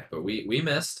hearsay. But we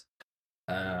missed.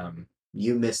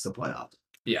 You missed the playoffs.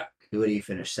 Yeah. What do you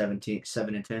finish?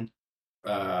 7-10?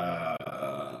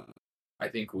 I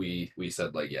think we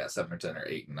said 7 or 10 or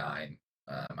 8 and 9.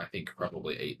 I think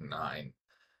probably 8 and 9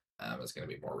 is going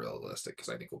to be more realistic because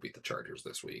I think we'll beat the Chargers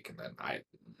this week, and then I have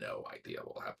no idea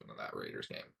what will happen in that Raiders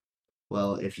game.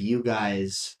 Well, if you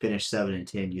guys finish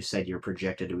 7-10, you said you're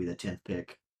projected to be the 10th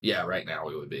pick. Yeah, right now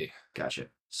we would be. Gotcha.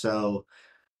 So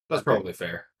that's probably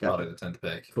fair. Probably the 10th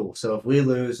pick. Cool. So if we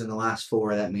lose in the last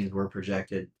four, that means we're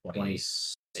projected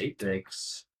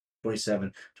 26,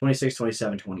 27, 26,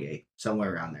 27, 28,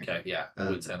 somewhere around there. Okay, yeah.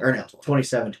 Or no,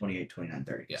 27, 28, 29,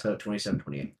 30. Yeah. So 27,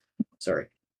 28. Sorry.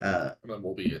 And then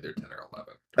we'll be either 10 or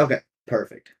 11. Okay,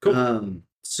 perfect. Cool.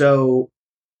 So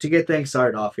to get things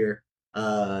started off here,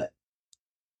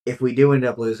 if we do end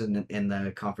up losing in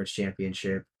the conference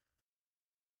championship,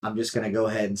 I'm just going to go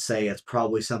ahead and say it's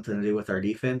probably something to do with our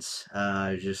defense.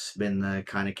 Just been the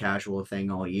kind of casual thing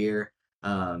all year.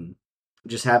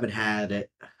 Just haven't had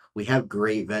it. We have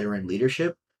great veteran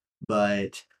leadership,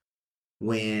 but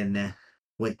when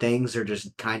things are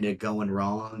just kind of going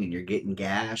wrong and you're getting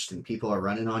gashed and people are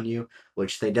running on you,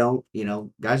 which they don't,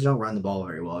 guys don't run the ball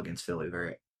very well against Philly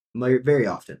very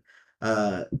often.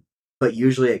 But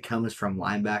usually it comes from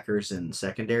linebackers and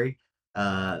secondary.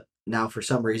 Now, for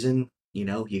some reason,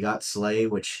 you got Slay,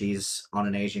 which he's on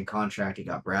an aging contract. You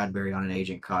got Bradbury on an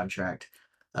aging contract.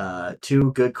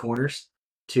 Two good corners,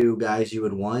 two guys you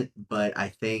would want, but I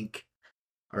think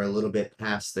are a little bit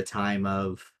past the time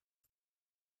of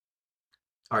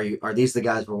are these the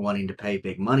guys we're wanting to pay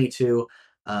big money to?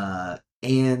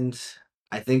 And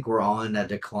I think we're on a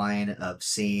decline of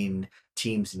seeing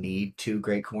teams need two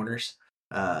great corners.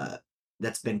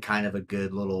 That's been kind of a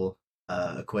good little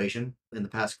equation in the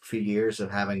past few years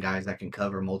of having guys that can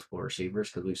cover multiple receivers,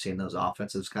 because we've seen those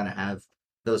offenses kind of have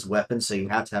those weapons, so you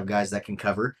have to have guys that can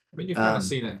cover. I mean, you've kind of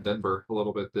seen it in Denver a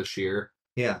little bit this year.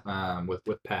 Yeah.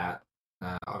 With Pat,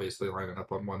 obviously lining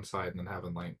up on one side and then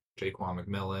having Jaquan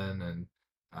McMillan and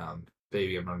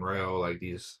Fabian Monroe,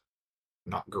 these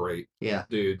not great Yeah.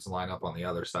 dudes line up on the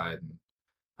other side.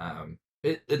 And,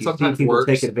 it You see sometimes people take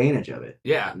works. advantage of it.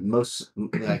 Yeah. Most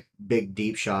like big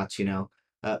deep shots,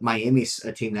 Miami's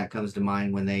a team that comes to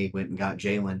mind when they went and got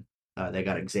Jalen. They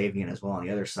got Xavier as well on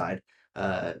the other side.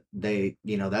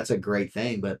 That's a great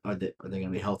thing, but are they going to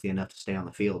be healthy enough to stay on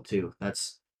the field too?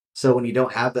 That's so when you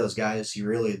don't have those guys, you're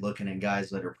really looking at guys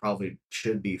that are probably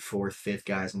should be fourth, fifth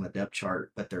guys on the depth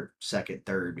chart, but they're second,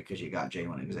 third because you got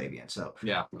Jalen and Xavier. So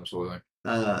Yeah, absolutely.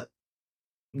 uh,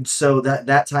 so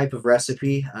that type of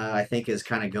recipe, I think, is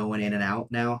kind of going in and out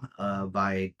now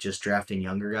by just drafting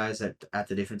younger guys at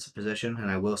the defensive position. And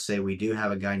I will say we do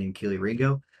have a guy named Keely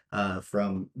Ringo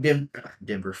from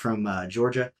Denver, from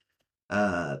Georgia.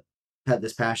 Uh,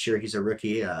 this past year, he's a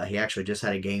rookie. He actually just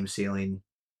had a game sealing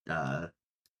uh,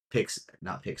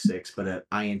 not pick six, but an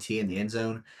INT in the end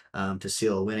zone to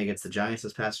seal a win against the Giants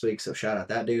this past week. So shout out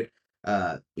that dude.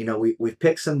 We've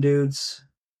picked some dudes,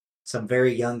 some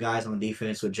very young guys on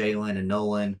defense with Jalen and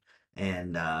Nolan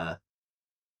and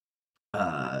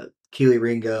Keely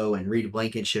Ringo and Reed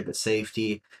Blankenship at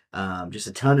safety. Just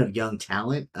a ton of young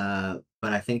talent, but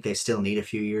I think they still need a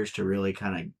few years to really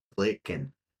kind of click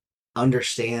and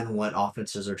understand what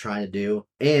offenses are trying to do.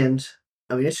 And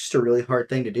I mean, it's just a really hard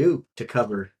thing to do to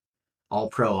cover all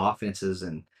pro offenses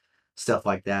and stuff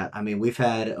like that. I mean, we've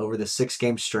had over the 6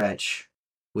 game stretch,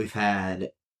 we've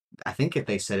had, I think if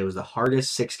they said it was the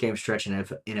hardest 6 game stretch in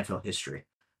NFL history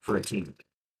for a team.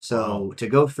 So Wow. to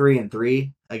go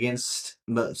 3-3 against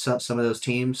some of those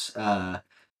teams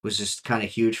was just kind of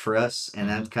huge for us, and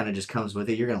that kind of just comes with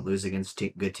it. You're going to lose against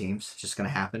good teams. It's just going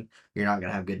to happen. You're not going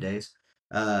to have good days.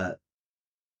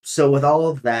 So with all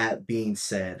of that being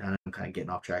said, I'm kind of getting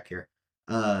off track here.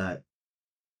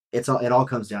 It all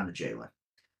comes down to Jalen.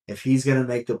 If he's going to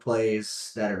make the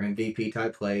plays that are MVP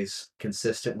type plays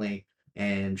consistently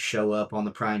and show up on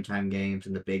the primetime games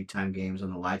and the big time games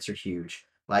when the lights are huge,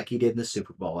 like he did in the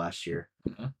Super Bowl last year.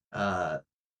 Mm-hmm. Uh,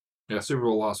 Yeah, Super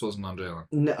Bowl loss wasn't on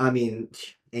Jalen. I mean,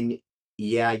 and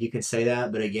yeah, you can say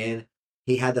that, but again,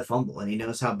 he had the fumble and he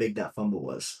knows how big that fumble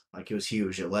was. Like it was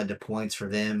huge. It led to points for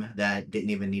them that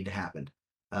didn't even need to happen.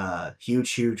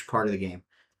 Huge part of the game.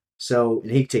 So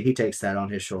and he takes that on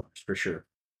his shoulders for sure.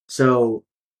 So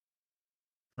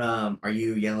are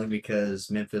you yelling because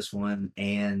Memphis won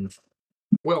and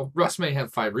Well, Russ may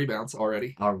have 5 rebounds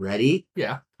already. already?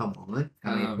 Yeah. Come on.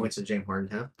 How many points did James Harden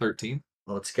have? 13.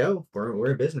 Well, let's go.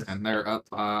 We're in business. And they're up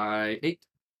by 8.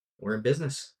 We're in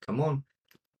business. Come on.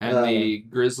 And the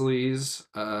Grizzlies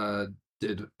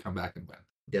did come back and win.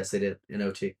 Yes, they did in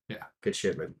OT. Yeah. Good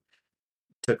shit, baby.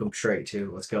 Took them straight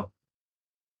too. Let's go.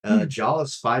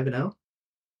 Jaws 5-0,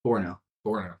 4-0.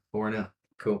 4-0. 4-0.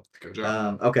 Cool. Good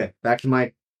job. Okay, back to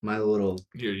my little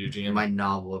Your GM. my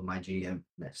novel of my GM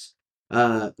mess.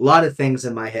 A lot of things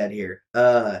in my head here.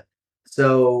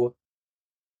 So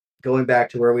going back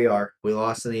to where we are, we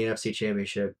lost in the NFC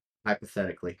Championship,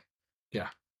 hypothetically. Yeah.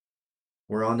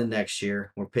 We're on to next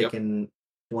year. We're picking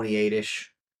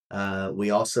 28-ish.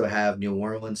 We also have New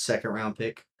Orleans second round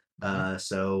pick.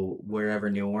 So wherever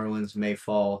New Orleans may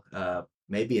fall,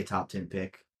 maybe a top 10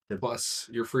 pick. Plus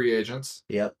your free agents.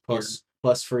 Yep.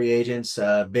 Plus free agents.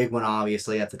 Big one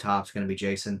obviously at the top is going to be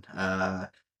Jason.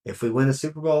 If we win the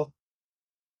Super Bowl,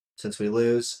 since we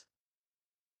lose,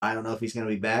 I don't know if he's going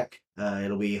to be back.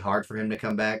 It'll be hard for him to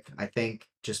come back. I think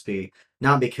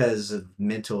not because of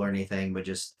mental or anything, but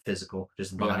just physical,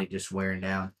 just body just wearing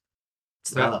down.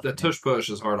 It's tough. That tush push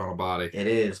is hard on a body. It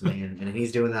is, man, and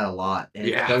he's doing that a lot, and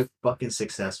it's so fucking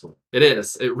successful. It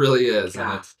is. It really is,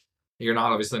 God. and you're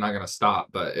obviously not going to stop,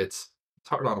 but it's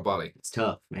hard on a body. It's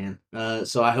tough, man.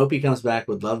 So I hope he comes back.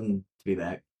 Would love him to be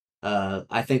back.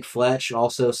 I think Fletch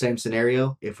also same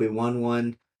scenario. If we won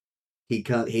one,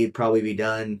 he'd probably be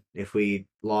done. If we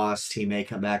lost, he may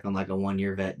come back on like a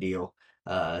 1-year vet deal.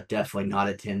 Definitely not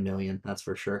at 10 million, that's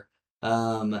for sure.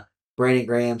 Brandon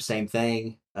Graham, same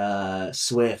thing.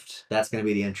 Swift, that's going to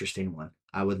be the interesting one.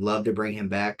 I would love to bring him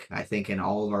back. I think in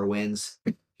all of our wins,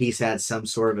 he's had some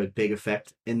sort of a big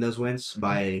effect in those wins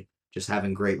by just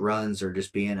having great runs or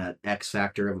just being an X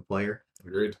factor of a player.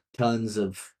 Agreed. Tons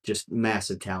of just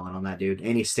massive talent on that dude.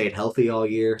 And he stayed healthy all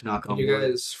year. Knock on wood. You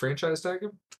guys franchise tag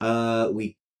him?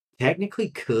 We technically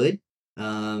could.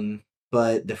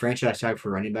 But the franchise tag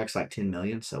for running back's like 10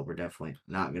 million, so we're definitely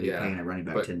not going to be paying a running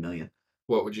back 10 million.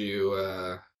 What would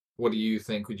you what do you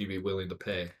think would you be willing to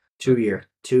pay?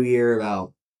 2-year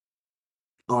about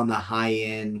on the high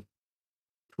end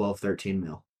 12, 13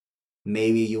 mil.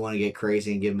 Maybe you want to get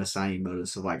crazy and give him a signing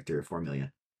bonus of like 3 or 4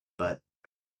 million. But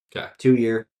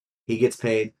 2-year, he gets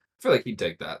paid. feel like he'd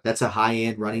take that. That's a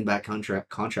high-end running back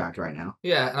contract right now.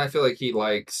 Yeah, and I feel like he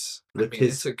likes. With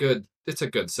his, it's a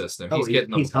good system. oh, He's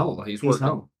getting the he's ball. home. He's He's working.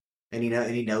 home, and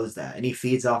he knows that, and he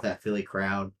feeds off that Philly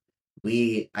crowd.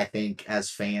 We, I think, as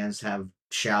fans, have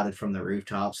shouted from the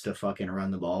rooftops to fucking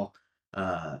run the ball,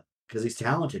 because he's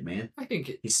talented, man. I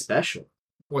think He's special.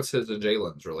 What's his and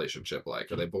Jalen's relationship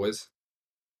like? Are they boys?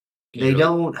 They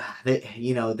don't,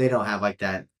 they don't have like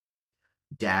that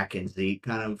Dak and Zeke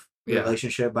kind of Yeah.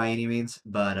 relationship by any means,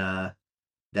 but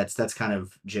that's kind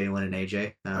of Jalen and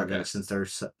AJ, Okay. since they're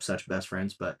such best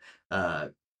friends. But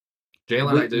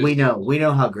Jalen, I do. we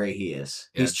know how great he is.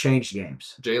 Yeah. He's changed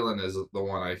games. Jalen is the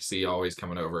one I see always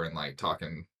coming over and like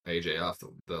talking AJ off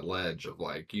the ledge of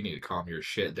like, you need to calm your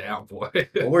shit down, boy.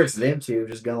 Or it's them two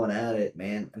just going at it,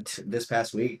 man. This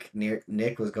past week,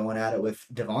 Nick was going at it with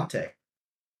Devontae.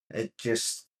 It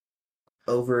just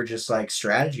over just like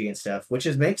strategy and stuff, which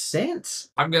makes sense.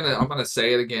 I'm gonna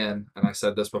say it again, and I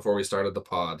said this before we started the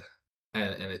pod,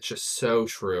 and it's just so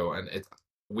true. And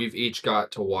we've each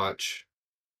got to watch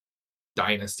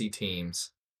dynasty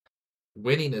teams.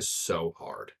 Winning is so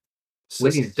hard.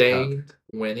 Sustained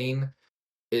winning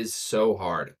is so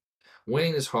hard.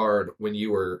 Winning is hard when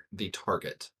you are the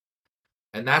target.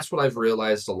 And that's what I've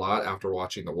realized a lot after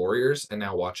watching the Warriors and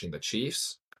now watching the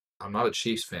Chiefs. I'm not a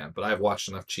Chiefs fan, but I've watched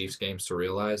enough Chiefs games to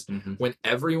realize when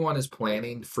everyone is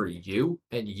planning for you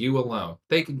and you alone,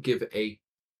 they can give a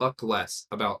fuck less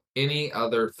about any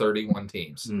other 31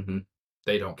 teams.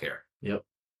 They don't care. Yep.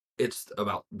 It's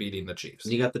about beating the Chiefs.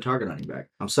 You got the target on your back.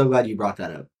 I'm so glad you brought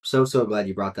that up. So glad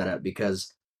you brought that up,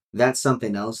 because that's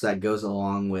something else that goes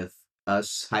along with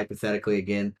us hypothetically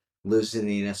again losing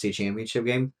the NFC Championship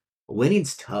game.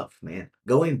 Winning's tough, man.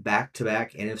 Going back to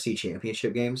back NFC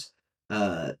Championship games,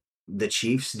 the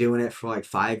Chiefs doing it for like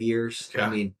 5 years. Yeah. I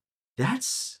mean,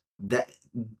 that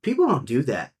people don't do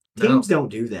that. Teams don't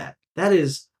do that. That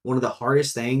is one of the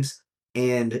hardest things.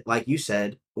 And like you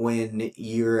said, when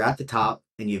you're at the top,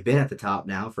 and you've been at the top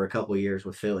now for a couple of years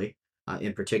with Philly,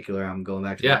 in particular, I'm going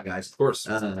back to that, guys. Of course.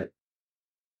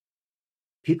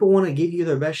 People want to give you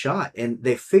their best shot, and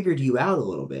they figured you out a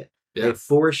little bit. Yeah. They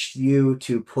forced you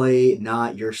to play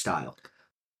not your style.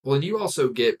 Well, and you also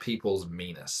get people's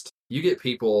meanest. You get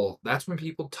people. That's when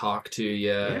people talk to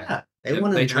you. Yeah,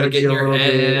 they try to get in your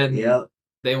head. Yep.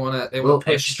 They want to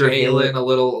push Jalen a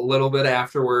little bit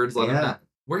afterwards. Let him know,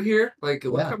 we're here. Like,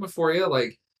 we're coming for you.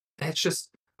 Like, it's just,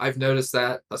 I've noticed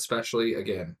that, especially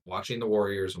again watching the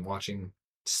Warriors and watching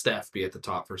Steph be at the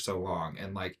top for so long,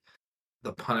 and like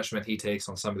the punishment he takes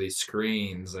on some of these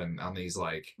screens and on these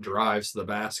like drives to the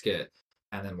basket,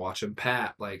 and then watching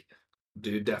Pat, like,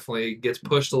 dude definitely gets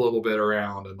pushed a little bit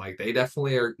around, and like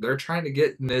they're trying to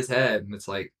get in his head, and it's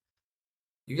like,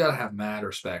 you got to have mad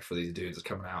respect for these dudes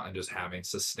coming out and just having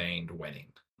sustained winning.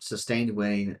 Sustained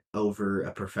winning over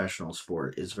a professional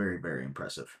sport is very, very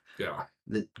impressive. Yeah.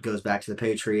 That goes back to the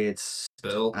Patriots.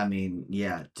 Bill. I mean,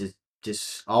 yeah,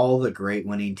 just all the great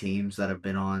winning teams that have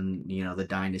been on, the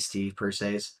dynasty per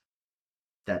se.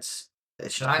 It's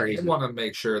just crazy. I want to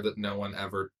make sure that no one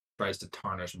ever tries to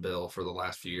tarnish Bill for the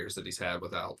last few years that he's had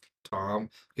without Tom,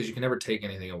 because you can never take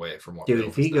anything away from what. Dude,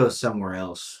 if he goes somewhere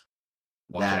else,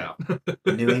 watch out.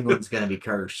 New England's gonna be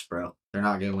cursed, bro. They're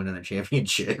not gonna win in the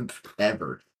championship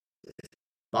ever.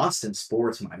 Boston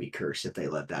sports might be cursed if they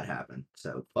let that happen.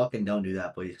 So fucking don't do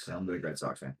that, please, because I'm a big Red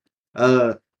Sox fan.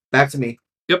 Back to me.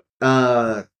 Yep.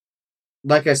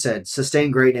 Like I said,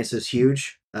 sustained greatness is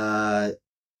huge. And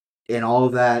all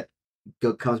of that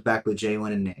comes back with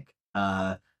Jalen and Nick.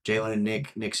 Jalen and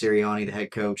Nick Sirianni, the head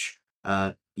coach.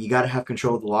 You got to have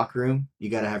control of the locker room. You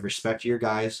got to have respect to your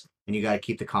guys, and you got to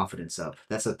keep the confidence up.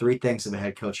 That's the three things of a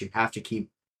head coach. You have to keep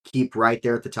right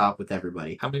there at the top with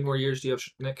everybody. How many more years do you have,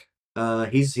 Nick?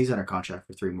 He's under contract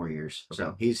for 3 more years. Okay.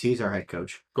 So he's our head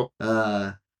coach. Cool.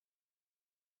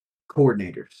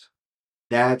 Coordinators.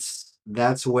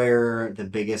 That's where the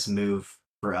biggest move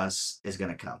for us is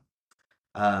going to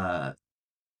come.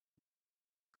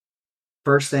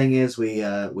 First thing is we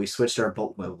switched our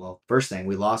first thing,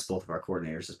 we lost both of our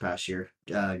coordinators this past year.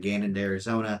 Gannon to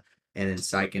Arizona, and then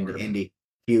Sykin to Indy.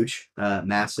 Huge,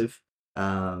 massive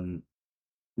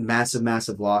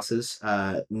losses.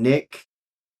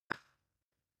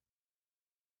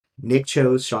 Nick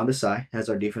chose Sean Desai as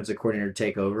our defensive coordinator to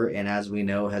take over, and as we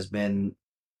know, has been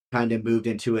kind of moved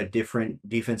into a different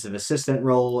defensive assistant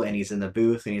role, and he's in the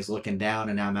booth and he's looking down,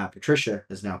 and now Matt Patricia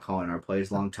is now calling our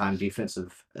plays. Longtime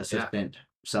defensive assistant,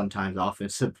 sometimes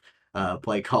offensive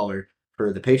play caller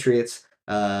for the Patriots,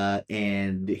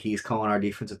 and he's calling our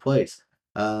defensive plays.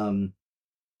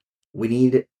 We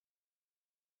need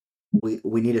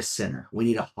we need a center. We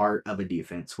need a heart of a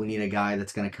defense. We need a guy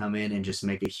that's going to come in and just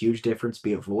make a huge difference,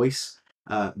 be a voice.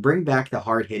 Bring back the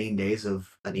hard hitting days of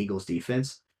an Eagles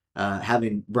defense.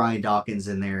 Having Brian Dawkins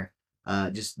in there,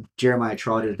 just Jeremiah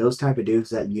Trotter, those type of dudes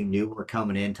that you knew were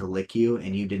coming in to lick you,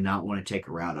 and you did not want to take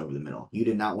a route over the middle. You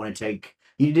did not want to take.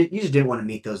 You just didn't want to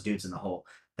meet those dudes in the hole.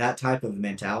 That type of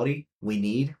mentality we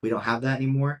need. We don't have that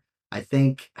anymore. I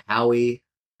think Howie,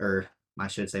 or I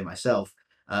should say myself,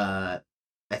 I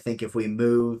think if we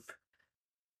move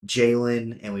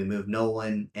Jalen and we move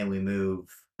Nolan and we move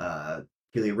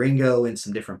Keely Ringo in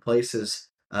some different places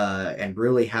and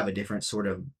really have a different sort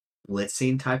of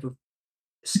blitzing type of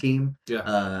scheme,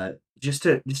 just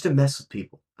to mess with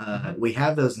people. We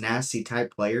have those nasty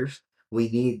type players. We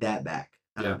need that back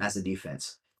as a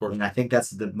defense. And I think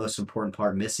that's the most important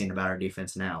part missing about our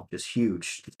defense now. Just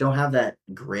huge. Don't have that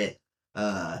grit.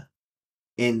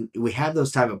 And we have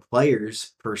those type of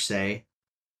players per se,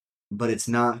 but it's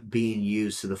not being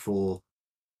used to the full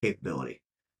capability.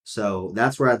 So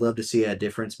that's where I'd love to see a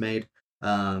difference made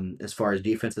as far as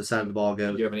defensive side of the ball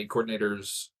goes. Do you have any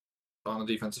coordinators on the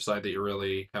defensive side that you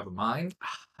really have in mind?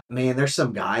 Man, there's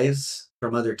some guys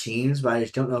from other teams, but I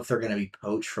just don't know if they're going to be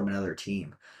poached from another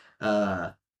team.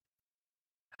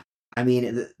 I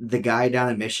mean, the guy down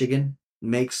in Michigan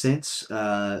makes sense.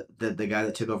 The guy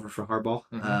that took over for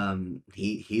Harbaugh,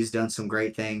 he's done some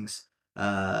great things.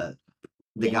 The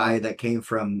guy that came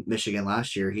from Michigan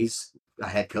last year, he's a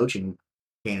head coaching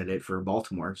candidate for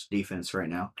Baltimore's defense right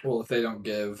now. Well, if they don't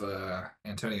give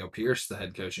Antonio Pierce the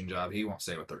head coaching job, he won't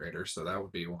stay with the Raiders, so that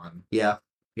would be one. Yeah,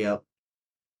 yep.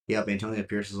 Antonio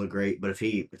Pierce has looked great, but if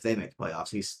they make the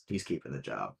playoffs, he's keeping the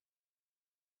job.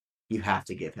 You have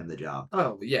to give him the job.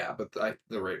 Oh yeah, but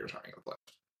the Raiders aren't going to play.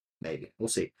 Maybe we'll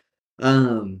see.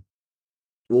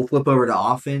 We'll flip over to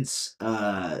offense.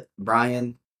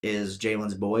 Brian is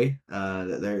Jalen's boy.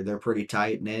 They're pretty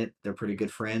tight knit. They're pretty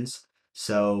good friends.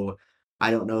 So I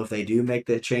don't know if they do make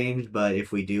the change, but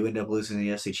if we do end up losing the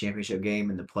NFC Championship game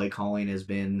and the play calling has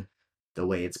been the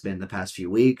way it's been the past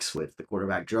few weeks with the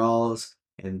quarterback draws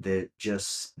and the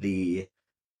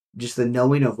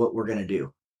knowing of what we're gonna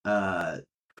do.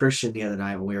 Christian the other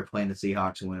night when we were playing the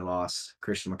Seahawks and we lost,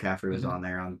 Christian McCaffrey was on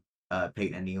there on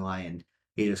Peyton and Eli, and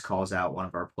he just calls out one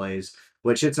of our plays,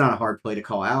 which it's not a hard play to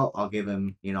call out. I'll give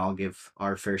him, I'll give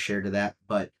our fair share to that.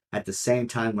 But at the same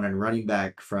time, when I'm running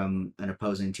back from an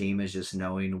opposing team is just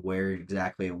knowing where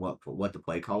exactly and what the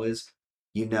play call is,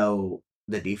 the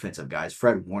defensive guys,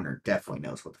 Fred Warner definitely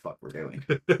knows what the fuck we're doing.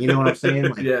 You know what I'm saying?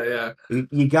 Like, yeah.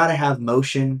 You got to have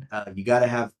motion. You got to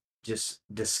have just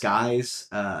disguise.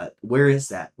 Where is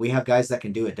that? We have guys that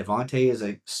can do it. Devontae is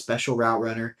a special route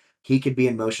runner. He could be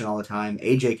in motion all the time.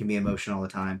 AJ can be in motion all the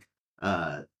time.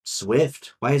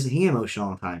 Swift, why isn't he in motion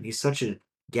all the time? He's such a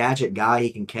gadget guy.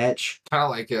 He can catch. Kind of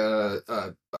like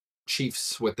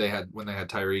Chiefs when they had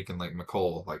Tyreek and like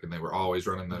McCole, and they were always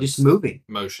running those just moving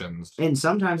motions. And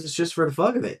sometimes it's just for the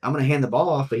fuck of it. I'm gonna hand the ball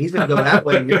off, but he's gonna go that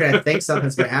way, and you're gonna think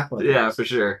something's gonna happen. Yeah, for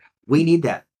sure. We need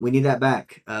that. We need that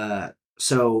back.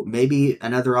 So maybe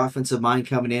another offensive mind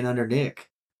coming in under Nick.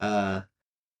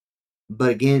 But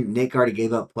again, Nick already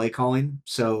gave up play calling,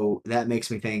 so that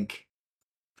makes me think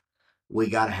we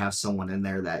got to have someone in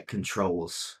there that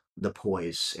controls the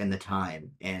poise and the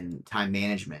time and time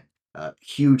management.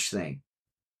 Huge thing.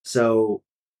 So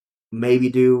maybe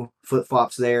do flip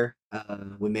flops there.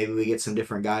 Maybe we get some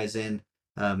different guys in.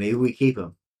 Maybe we keep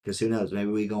them because who knows? Maybe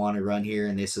we go on a run here,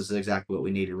 and this is exactly what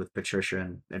we needed with Patricia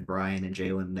and Brian and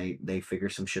Jalen. They figure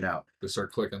some shit out. They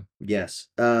start clicking. Yes.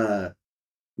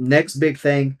 Next big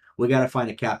thing, we got to find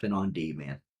a captain on D,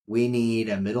 man. We need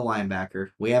a middle linebacker.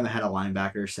 We haven't had a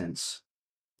linebacker since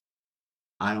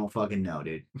I don't fucking know,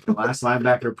 dude. The last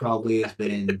linebacker probably has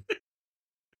been,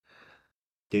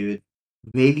 dude,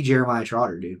 maybe Jeremiah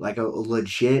Trotter, dude. Like a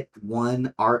legit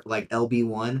one art, like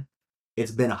LB1.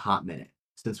 It's been a hot minute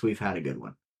since we've had a good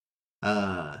one.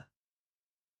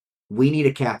 We need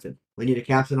a captain. We need a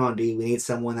captain on D. We need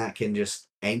someone that can just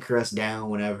anchor us down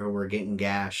whenever we're getting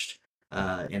gashed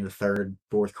in the third,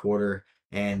 fourth quarter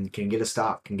and can get a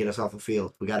stop, can get us off the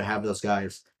field. We got to have those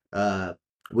guys.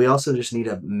 We also just need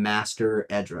a master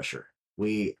edge rusher.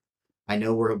 I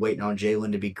know we're waiting on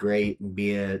Jalen to be great and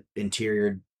be an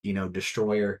interior,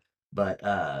 destroyer, but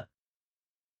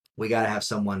we got to have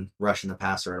someone rushing the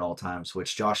passer at all times,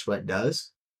 which Josh Sweat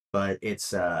does, but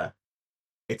it's not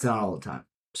all the time.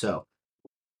 So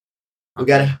we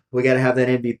gotta have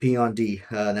that MVP on D.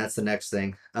 That's the next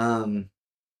thing.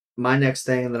 My next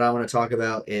thing that I want to talk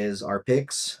about is our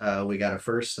picks. We got a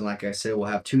first, and like I said, we'll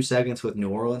have 2 seconds with New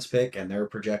Orleans pick, and they're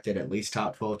projected at least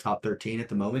top 12, top 13 at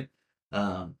the moment.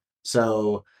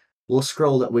 So we'll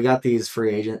scroll. We got these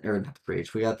free agent or not free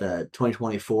agent. We got the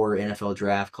 2024 NFL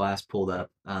draft class pulled up.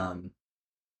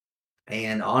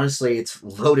 And honestly, it's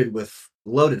loaded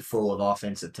full of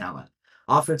offensive talent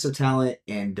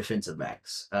and defensive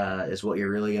backs is what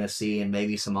you're really going to see, and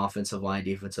maybe some offensive line,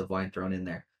 defensive line thrown in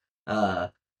there.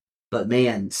 But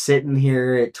man, sitting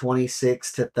here at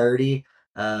 26 to 30,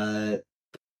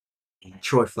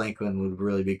 Troy Franklin would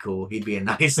really be cool. He'd be a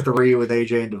nice three with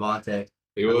AJ and Devontae.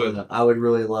 He would. I would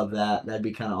really love that. That'd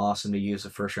be kind of awesome to use a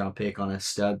first round pick on a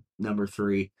stud number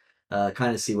 3.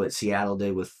 Kind of see what Seattle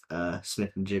did with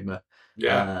Smith and Jigma.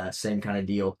 Yeah. Same kind of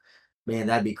deal. Man,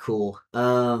 that'd be cool.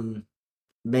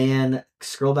 Man,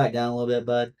 scroll back down a little bit,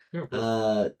 bud.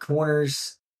 Yeah,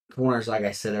 Corners, like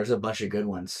I said, there's a bunch of good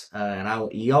ones,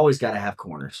 and you always got to have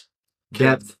corners.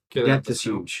 Kid Depth is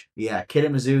huge. Yeah, Kid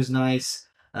at Mizzou's nice.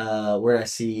 Where I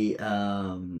see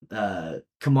Kamari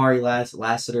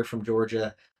Lassiter from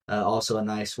Georgia, also a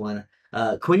nice one.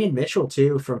 Quinion Mitchell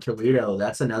too from Toledo.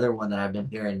 That's another one that I've been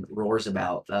hearing roars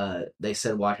about. They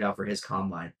said watch out for his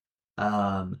combine.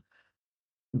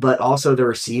 But also the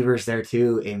receivers there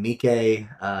too. Emike,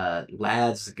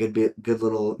 Lads, good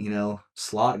little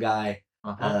slot guy.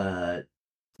 Tyler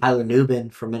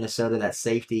Nubin from Minnesota, that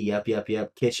safety.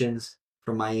 Yep. Kitchens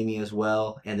from Miami as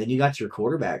well. And then you got your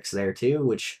quarterbacks there too,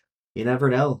 which you never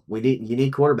know. You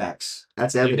need quarterbacks.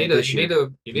 That's evident this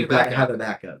year. You got to have a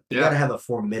backup. You got to have a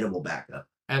formidable backup.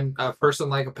 And a person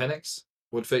like a Penix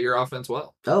would fit your offense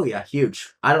well. Oh yeah,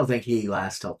 huge. I don't think he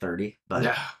lasts till 30,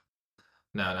 but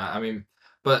no. I mean,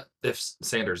 but if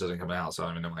Sanders doesn't come out, so I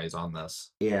don't even know why he's on this.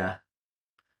 Yeah,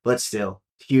 but still,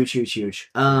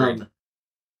 huge.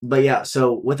 But yeah,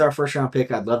 so with our first round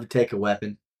pick, I'd love to take a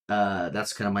weapon.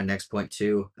 That's kind of my next point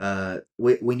too.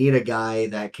 We need a guy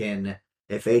that can,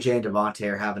 if AJ and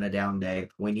Devontae are having a down day,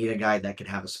 we need a guy that can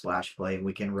have a splash play, and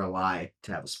we can rely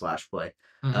to have a splash play.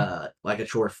 Like a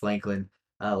Troy Franklin,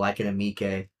 like an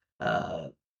Emike.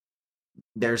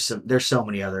 There's so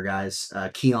many other guys.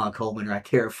 Keon Coleman right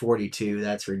there at 42.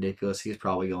 That's ridiculous. He's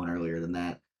probably going earlier than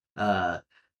that.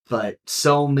 But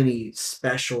so many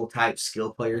special type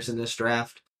skill players in this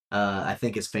draft. I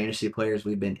think as fantasy players,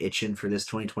 we've been itching for this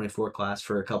 2024 class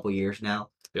for a couple years now.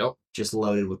 Yep. Just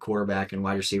loaded with quarterback and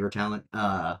wide receiver talent.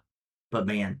 But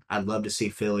man, I'd love to see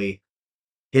Philly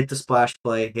hit the splash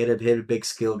play, hit a big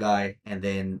skill guy, and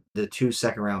then the 2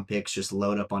 second-round picks just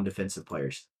load up on defensive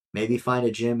players. Maybe find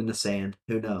a gym in the sand.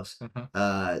 Who knows? Get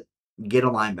a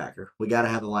linebacker. We got to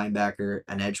have a linebacker,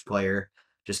 an edge player.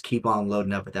 Just keep on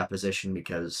loading up at that position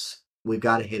because we've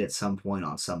got to hit at some point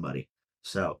on somebody.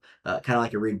 So kind of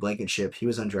like a Reed Blankenship, he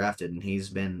was undrafted and he's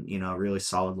been a really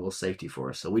solid little safety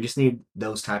for us. So we just need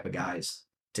those type of guys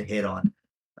to hit on.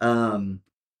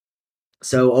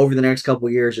 So over the next couple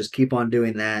of years, just keep on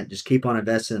doing that. Just keep on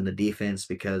investing in the defense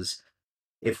because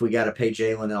if we got to pay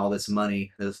Jalen all this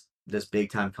money, this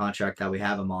big time contract that we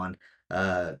have him on,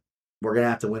 we're gonna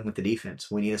have to win with the defense.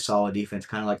 We need a solid defense,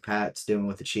 kind of like Pat's doing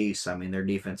with the Chiefs. I mean, their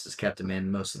defense has kept them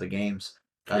in most of the games.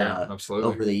 Absolutely.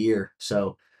 Over the year.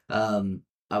 So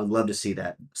I would love to see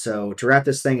that. So to wrap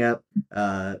this thing up,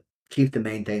 keep the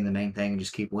main thing, and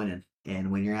just keep winning.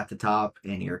 And when you're at the top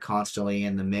and you're constantly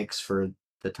in the mix for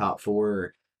the top 4,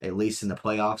 or at least in the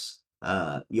playoffs,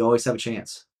 you always have a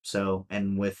chance. So,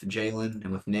 and with Jalen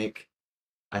and with Nick,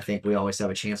 I think we always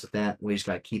have a chance with that. We just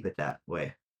got to keep it that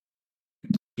way.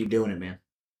 Keep doing it, man.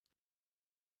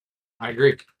 I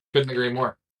agree. Couldn't agree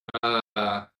more. I'm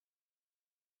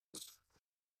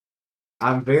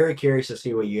very curious to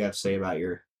see what you have to say about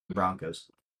your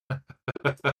Broncos. I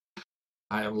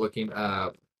am looking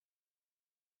up.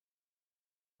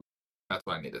 That's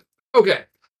what I needed. Okay.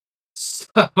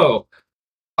 So,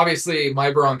 obviously,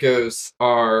 my Broncos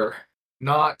are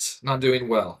not doing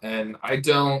well, and I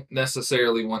don't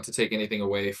necessarily want to take anything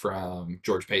away from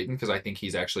George Payton because I think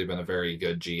he's actually been a very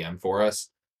good GM for us.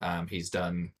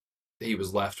 He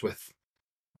was left with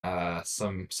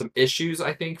some issues,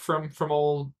 I think, from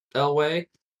old Elway.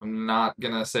 I'm not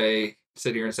gonna sit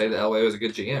here and say that Elway was a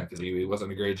good GM because he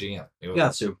wasn't a great GM. He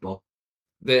got Super Bowl.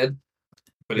 Did.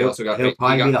 But he also got He'll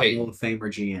probably be Peyton. a Hall of Famer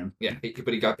GM. Yeah,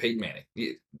 but he got Peyton Manning.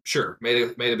 Sure,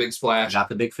 made a big splash. Got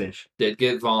the big fish. Did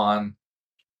get Vaughn.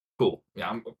 Cool.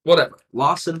 Yeah, whatever.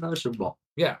 Lost in another Super Bowl.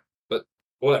 Yeah, but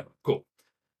whatever. Cool.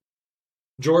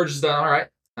 George has done all right,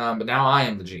 but now I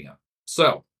am the GM.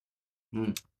 So,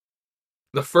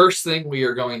 the first thing we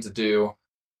are going to do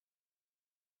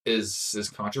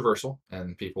is controversial,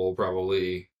 and people will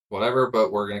probably whatever,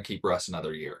 but we're going to keep Russ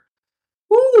another year.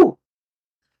 Woo!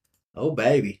 Oh,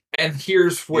 baby. And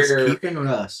here's where... It's keeping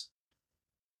Russ.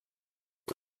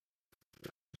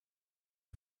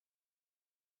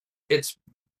 It's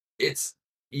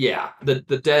yeah,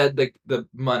 the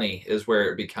money is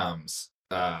where it becomes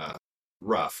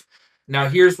rough. Now,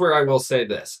 here's where I will say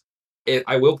this: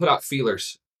 I will put out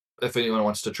feelers if anyone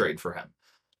wants to trade for him.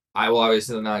 I will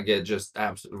obviously not get just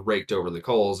absolutely raked over the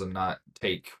coals and not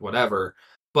take whatever,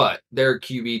 but they're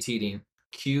QB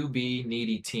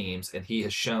needy teams, and he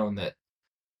has shown that.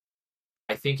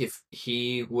 I think if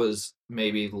he was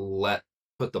maybe let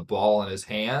put the ball in his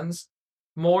hands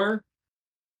more,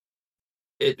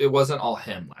 it wasn't all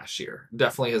him last year.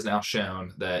 Definitely has now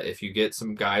shown that if you get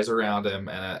some guys around him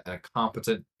and a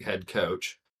competent head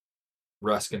coach,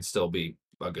 Russ can still be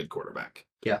a good quarterback.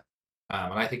 Yeah.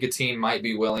 And I think a team might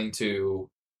be willing to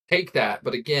take that.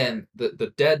 But again,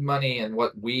 the dead money and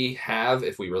what we have,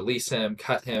 if we release him,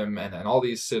 cut him, and all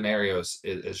these scenarios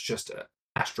is just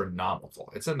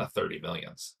astronomical. It's in the 30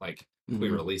 millions, like, if we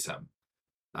release him.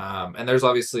 And there's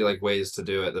obviously like ways to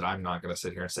do it that I'm not going to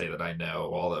sit here and say that I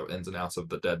know all the ins and outs of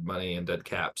the dead money and dead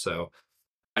cap. So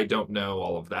I don't know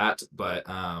all of that, but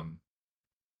I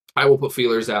will put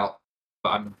feelers out. But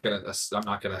I'm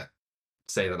not gonna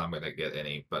say that I'm gonna get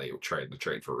anybody trying to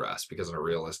trade for Russ, because in a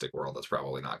realistic world, that's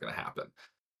probably not going to happen.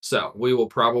 So we will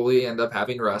probably end up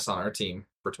having Russ on our team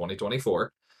for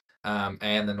 2024, and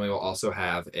then we will also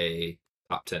have a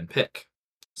top 10 pick.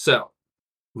 So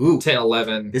Ooh, 10,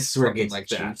 11, this is where it something gets like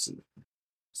that. juicy.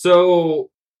 So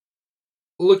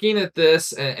looking at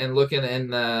this and looking in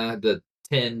the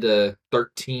 10 to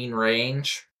 13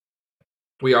 range,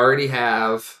 we already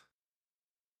have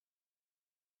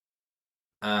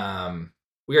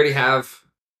we already have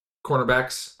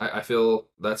cornerbacks. I feel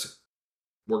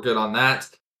we're good on that.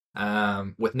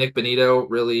 With Nick Bonito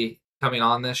really coming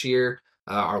on this year,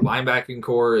 our linebacking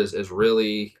core is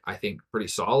really, I think, pretty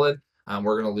solid.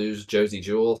 We're going to lose Josie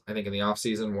Jewell, I think, in the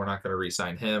offseason. We're not going to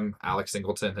re-sign him. Alex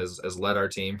Singleton has led our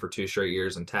team for 2 straight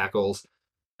years in tackles,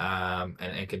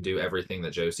 and can do everything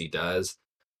that Josie does.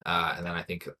 And then I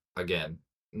think, again,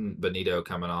 Bonito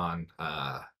coming on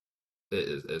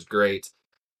is great.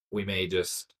 We may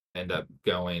just end up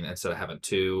going, instead of having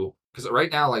 2, because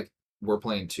right now, like, we're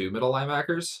playing 2 middle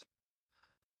linebackers,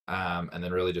 and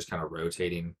then really just kind of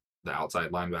rotating the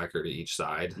outside linebacker to each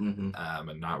side, and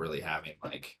not really having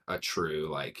like a true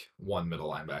like 1 middle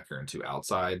linebacker and 2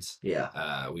 outsides.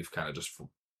 Yeah. We've kind of just,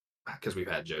 because we've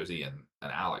had Josie and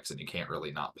Alex, and you can't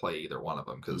really not play either one of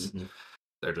them because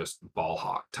they're just ball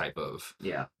hawk type of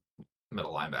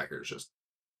middle linebackers, just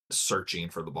searching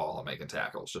for the ball and making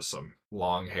tackles, just some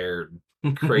long haired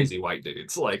crazy white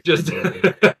dudes, like, just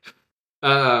Shout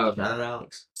out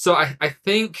Alex. So I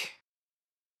think,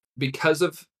 because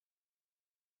of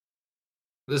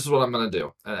this, is what I'm going to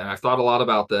do, and I've thought a lot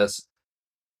about this.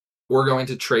 We're going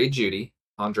to trade Judy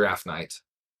on draft night,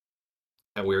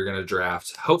 and we're going to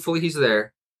draft, hopefully he's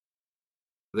there,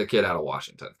 the kid out of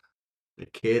Washington. The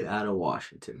kid out of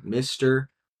Washington, Mr.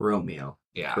 Romeo.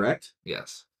 Yeah. Correct?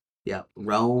 Yes. Yeah.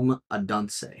 Rome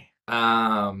Adunce.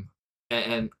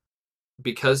 And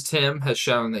because Tim has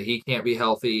shown that he can't be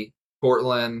healthy,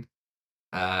 Portland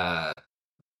has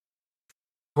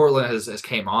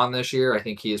came on this year. I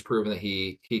think he has proven that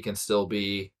he can still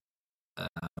be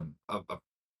a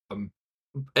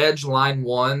edge line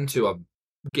 1 to a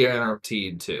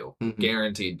guaranteed 2.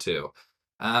 Guaranteed 2.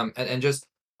 And just,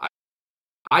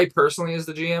 I personally, as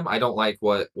the GM, I don't like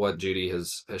what Judy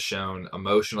has shown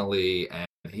emotionally, and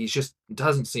he just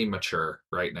doesn't seem mature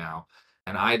right now.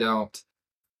 And I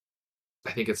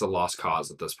think it's a lost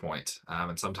cause at this point.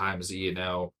 And sometimes,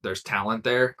 there's talent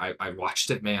there. I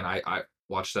watched it, man. I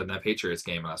watched that in that Patriots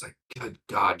game, and I was like, good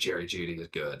God, Jerry Jeudy is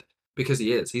good. Because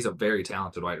he is. He's a very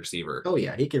talented wide receiver. Oh,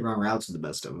 yeah. He can run routes with the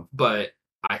best of them. But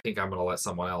I think I'm going to let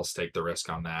someone else take the risk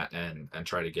on that and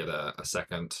try to get a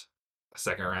second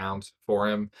round for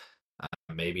him.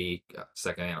 Maybe a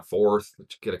second and a fourth,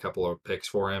 get a couple of picks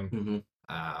for him.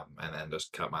 And then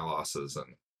just cut my losses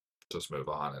and just move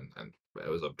on. And it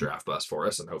was a draft bust for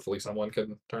us, and hopefully someone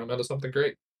can turn him into something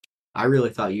great. I really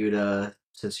thought you'd,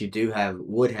 since you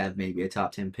would have maybe a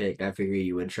top 10 pick, I figure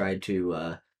you would try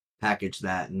to package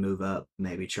that and move up,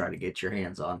 maybe try to get your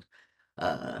hands on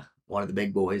one of the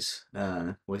big boys,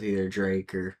 with either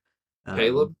Drake or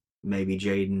Caleb, maybe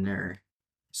Jaden or.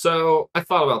 So I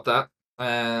thought about that,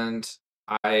 and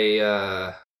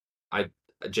I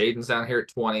Jaden's down here at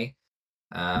 20,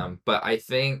 but I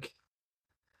think,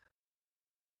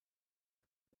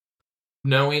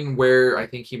 knowing where I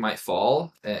think he might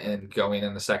fall and going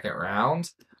in the second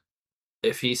round,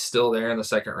 if he's still there in the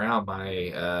second round,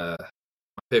 my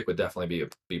pick would definitely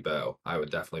be Bo. I would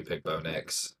definitely pick Bo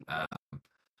Nix.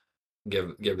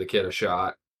 Give the kid a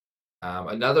shot.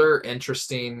 Another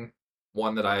interesting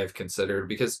one that I have considered,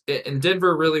 because in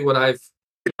Denver, really what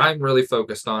I'm really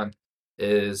focused on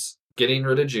is getting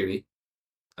rid of Judy.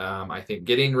 I think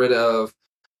getting rid of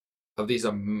these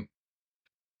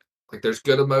like there's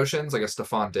good emotions, like a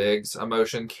Stephon Diggs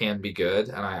emotion can be good,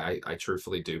 and I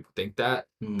truthfully do think that.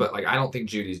 But like I don't think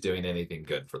Judy's doing anything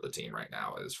good for the team right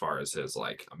now as far as his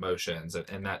like emotions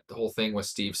and that whole thing with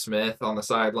Steve Smith on the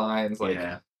sidelines. Like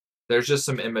there's just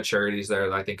some immaturities there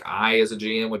that I think I as a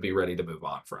GM would be ready to move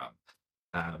on from.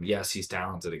 Yes, he's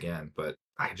talented again, but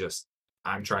I'm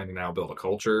trying to now build a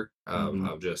culture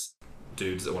of just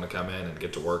dudes that want to come in and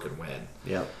get to work and win.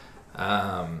 Yep.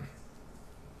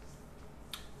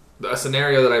 A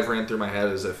scenario that I've ran through my head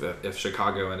is if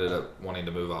Chicago ended up wanting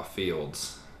to move off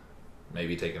Fields,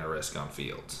 maybe taking a risk on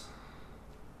Fields.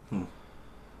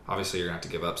 Obviously, you're going to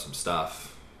have to give up some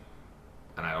stuff,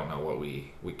 and I don't know what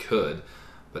we could,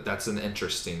 but that's an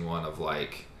interesting one of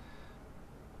like,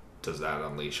 does that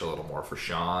unleash a little more for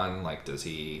Sean? Like, does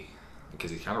he, because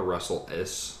he's kind of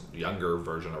Russell-ish, younger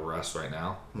version of Russ right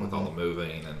now with all the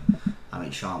moving. And I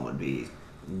mean, Sean would be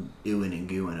oohing and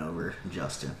gooing over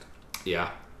Justin.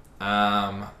 Yeah.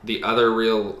 The other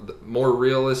more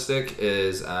realistic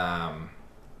is Javante's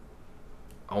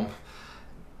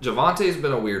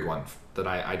been a weird one that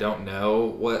I don't know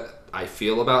what I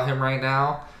feel about him right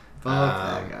now. Fuck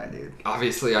that guy, dude.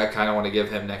 Obviously, I kind of want to give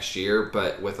him next year,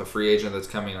 but with a free agent that's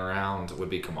coming around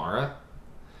would be Kamara.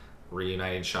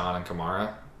 Reuniting Sean and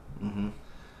Kamara.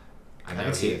 I know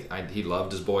he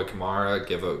loved his boy Kamara.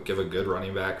 Give a good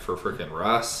running back for freaking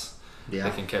Russ. Yeah.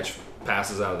 They can catch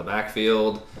passes out of the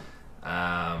backfield.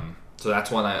 So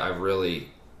that's one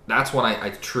I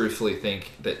truthfully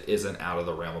think that isn't out of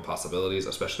the realm of possibilities,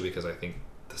 especially because I think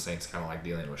the Saints kind of like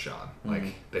dealing with Sean.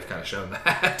 Like they've kind of shown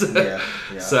that.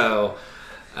 Yeah. So,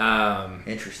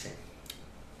 interesting.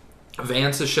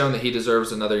 Vance has shown that he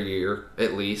deserves another year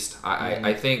at least.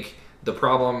 I think the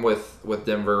problem with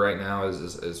Denver right now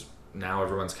is now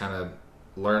everyone's kind of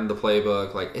learned the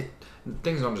playbook. Like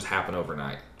things don't just happen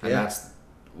overnight, and that's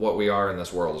what we are in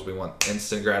this world. Is we want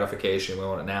instant gratification. We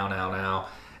want it now,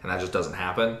 and that just doesn't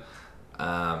happen.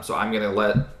 So I'm gonna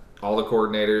let all the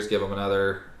coordinators give them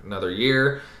another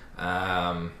year.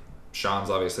 Sean's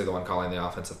obviously the one calling the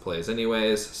offensive plays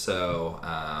anyways. So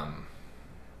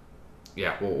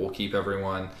we'll keep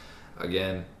everyone.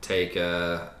 Again, take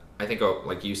I think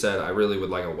like you said, I really would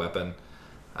like a weapon.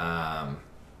 And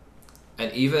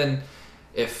even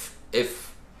if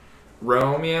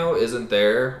Romeo isn't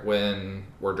there when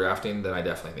we're drafting, then I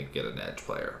definitely think get an edge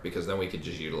player, because then we could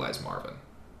just utilize Marvin.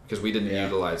 Because we didn't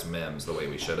utilize Mims the way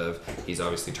we should have. He's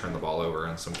obviously turned the ball over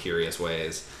in some curious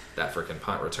ways. That freaking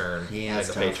punt return in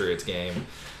the Patriots game,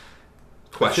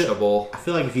 questionable. I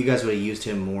feel like if you guys would have used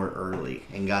him more early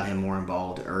and got him more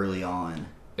involved early on,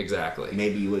 exactly,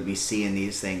 maybe you would be seeing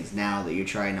these things now that you're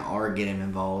trying to get him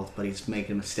involved, but he's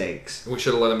making mistakes. We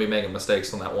should have let him be making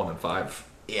mistakes on that 1-5.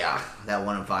 Yeah, that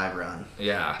 1-5 run.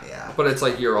 Yeah. But it's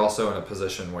like you're also in a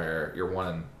position where you're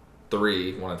 1-3,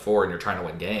 1-4, and you're trying to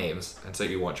win games, and so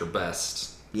you want your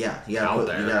best. Yeah, you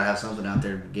gotta have something out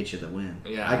there to get you the win.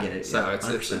 Yeah, I get it. So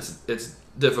it's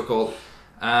difficult.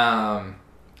 And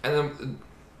then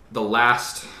the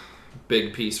last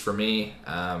big piece for me,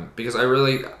 because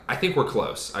I think we're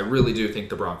close. I really do think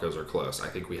the Broncos are close. I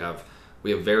think we have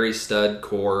very stud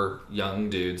core young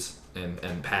dudes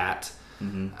and Pat.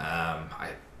 I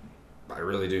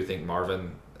really do think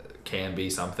Marvin can be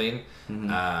something.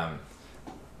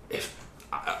 If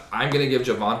I'm going to give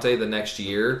Javonte the next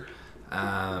year,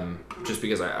 just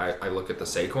because I look at the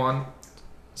Saquon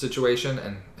situation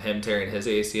and him tearing his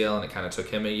ACL, and it kind of took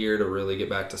him a year to really get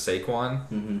back to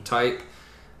Saquon type.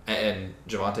 And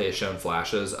Javonte has shown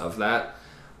flashes of that,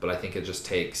 but I think it just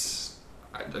takes,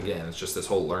 again, it's just this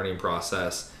whole learning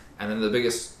process. And then the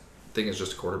biggest thing is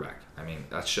just a quarterback. I mean,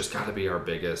 that's just got to be our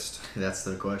biggest. That's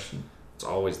the question. It's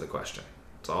always the question.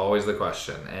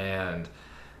 And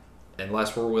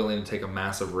unless we're willing to take a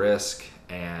massive risk,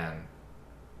 and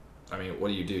I mean, what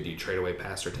do you do? Do you trade away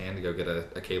Pastor Tan to go get a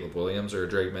Caleb Williams or a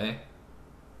Drake May?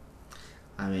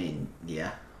 I mean,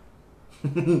 yeah.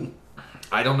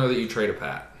 I don't know that you trade a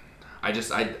Pat. I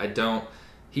don't.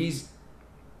 He's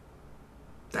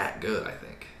that good, I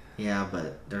think. Yeah,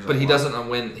 but he doesn't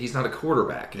win. He's not a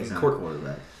quarterback. He's not a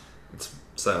quarterback.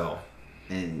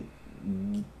 And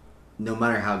no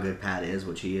matter how good Pat is,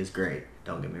 which he is great,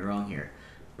 don't get me wrong here,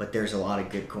 but there's a lot of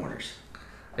good corners.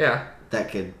 Yeah.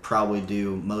 That could probably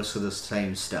do most of the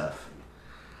same stuff.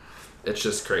 It's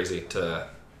just crazy to.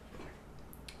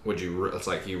 It's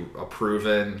like a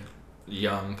proven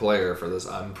young player for this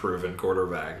unproven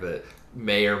quarterback that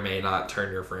may or may not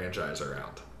turn your franchise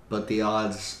around. But the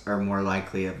odds are more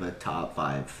likely of a top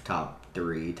 5, top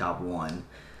 3, top 1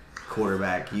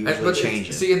 quarterback usually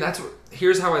changes. See, and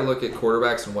here's how I look at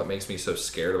quarterbacks and what makes me so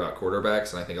scared about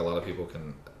quarterbacks, and I think a lot of people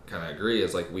can kind of agree,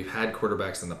 is like we've had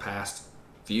quarterbacks in the past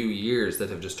few years that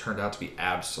have just turned out to be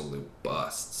absolute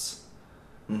busts.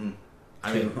 Mm-hmm.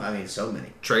 I mean, so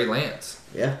many. Trey Lance.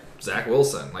 Yeah. Zach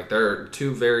Wilson. Like, they're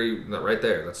right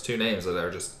there. That's two names that are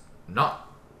just not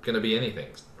going to be anything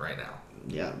right now.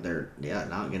 Yeah, they're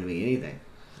not going to be anything.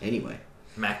 Anyway.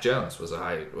 Mac Jones was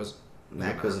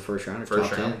Mac was the first rounder.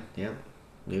 Top 10. Yep.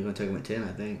 You're going to take him at 10,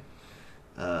 I think.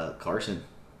 Carson.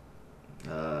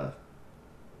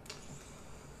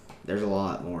 There's a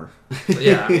lot more.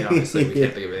 Yeah, I mean, obviously we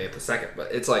can't think of any at the second,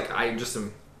 but it's like I don't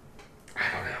know.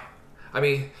 I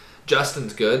mean,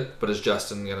 Justin's good, but is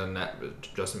Justin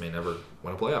Justin may never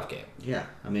win a playoff game. Yeah,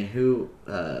 I mean, who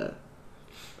else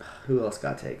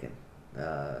got taken?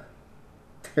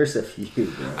 There's a few.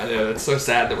 Bro. I know, it's so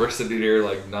sad that we're sitting here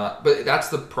like not, but that's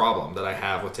the problem that I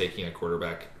have with taking a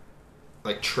quarterback,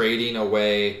 like trading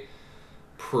away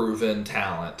proven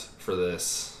talent for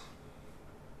this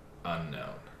unknown.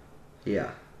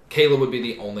 Yeah. Caleb would be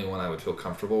the only one I would feel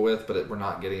comfortable with, but we're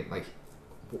not getting like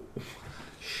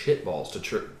shitballs to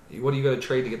trade. What do you got to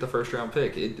trade to get the first round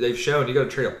pick? They've shown you got to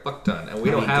trade a fuck ton, and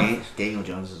we don't have. Daniel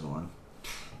Jones is one.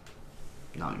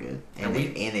 Not good, and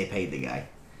they paid the guy.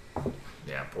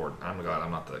 Yeah, poor. I'm glad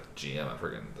I'm not the GM of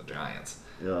freaking the Giants.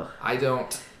 Ugh. I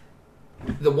don't.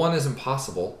 The one is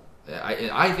impossible.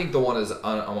 I think the one is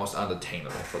almost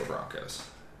unattainable for the Broncos,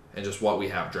 and just what we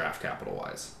have draft capital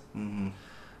wise. Mm-hmm.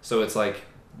 So it's like,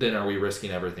 then are we risking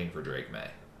everything for Drake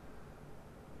May?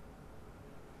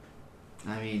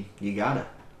 I mean, you gotta.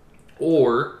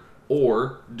 Or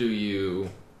do you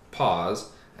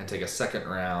pause and take a second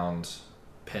round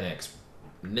Penix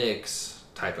Knicks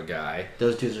type of guy?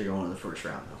 Those dudes are going in the first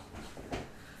round though.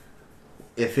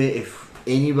 If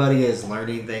anybody is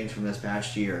learning things from this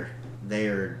past year, they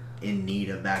are in need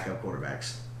of backup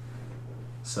quarterbacks.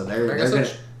 So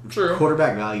true.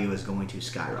 Quarterback value is going to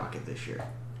skyrocket this year.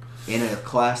 In a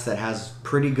class that has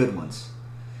pretty good ones.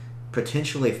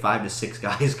 Potentially 5 to 6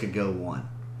 guys could go 1.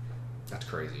 That's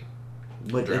crazy.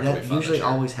 But that usually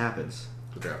always happens.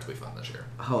 The draft will be fun this year.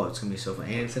 Oh, it's going to be so fun.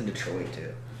 And it's in Detroit,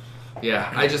 too.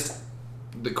 Yeah,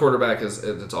 the quarterback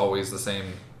it's always the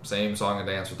same song and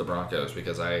dance with the Broncos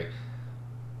because our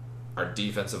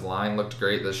defensive line looked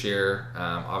great this year.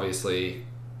 Obviously,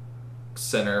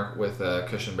 center with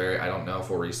Cushenberry, I don't know if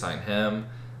we'll re-sign him.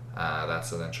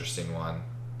 That's an interesting one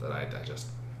that I just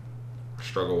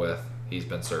struggle with. He's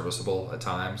been serviceable at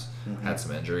times. Mm-hmm. Had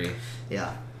some injury.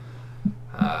 Yeah.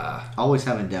 Always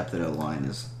having depth at O-line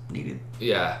is needed.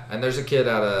 Yeah, and there's a kid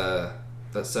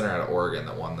that center out of Oregon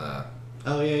that won the.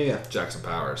 Oh yeah. Jackson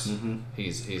Powers. Mm-hmm.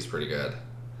 He's pretty good.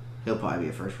 He'll probably be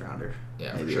a first rounder.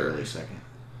 Yeah, maybe for sure. Early second.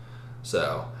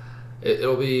 So,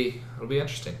 it'll be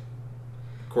interesting.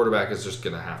 Quarterback is just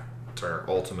gonna have to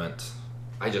ultimate.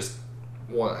 I just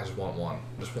want one.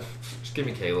 Just give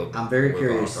me Caleb. I'm very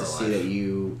curious to see that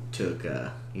you took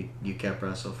you kept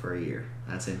Russell for a year.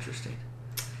 That's interesting.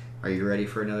 Are you ready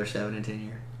for another 7 and 10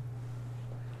 year?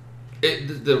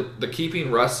 The keeping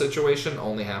Russ situation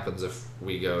only happens if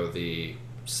we go the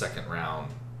second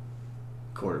round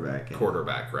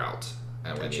quarterback route,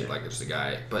 and we need like just a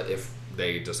guy. But if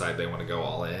they decide they want to go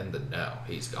all in, then no,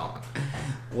 he's gone.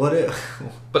 What if?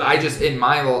 But I just in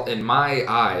my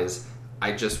eyes,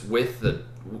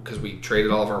 because we traded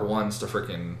all of our ones to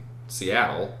freaking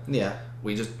Seattle. Yeah.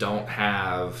 We just don't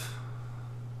have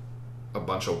a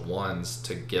bunch of ones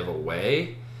to give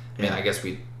away. I mean, I guess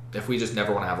if we just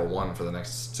never want to have a one for the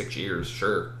next 6 years,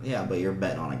 sure. Yeah, but you're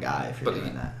betting on a guy if you're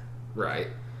doing that. Right.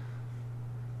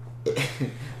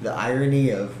 The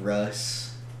irony of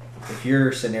Russ, if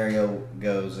your scenario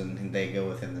goes and they go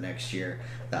with him the next year,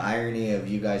 the irony of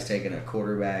you guys taking a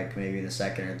quarterback maybe in the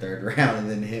second or third round and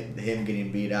then him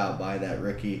getting beat out by that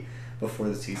rookie before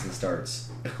the season starts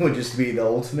would just be the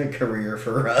ultimate career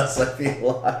for Russ, I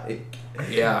feel like.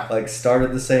 Yeah. Like,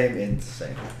 started the same, end the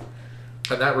same.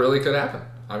 And that really could happen.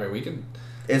 I mean, we can...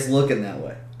 It's looking that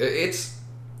way. It's...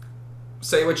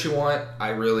 Say what you want.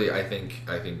 I think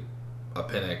a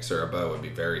Penix or a Bo would be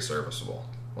very serviceable.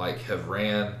 Like, have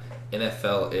ran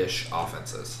NFL-ish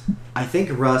offenses. I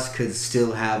think Russ could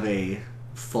still have a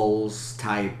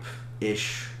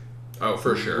Foles-type-ish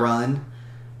for sure. run.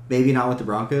 Maybe not with the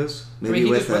Broncos. Maybe he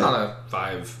just went on a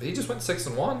 5. He just went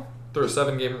 6-1 through a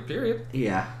 7-game period.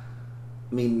 Yeah.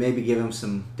 I mean, maybe give him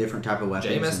some different type of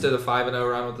weapons. Jameis did a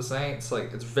 5-0 run with the Saints.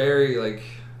 Like, it's very, like...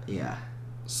 Yeah.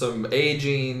 Some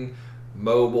aging,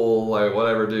 mobile, like,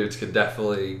 whatever dudes could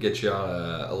definitely get you on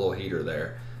a little heater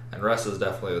there. And Russ is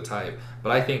definitely the type.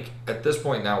 But I think, at this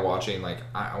point now watching, like,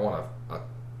 I want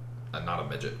a not a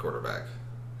midget quarterback.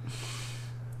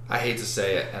 I hate to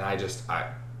say it, and I just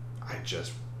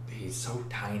he's so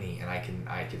tiny, and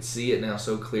I can see it now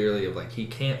so clearly of like he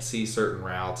can't see certain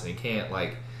routes, and he can't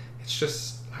like. It's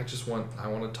just I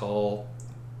want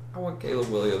Caleb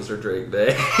Williams or Drake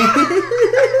May.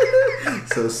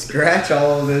 So scratch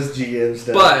all of this GM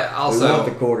stuff. But also, we want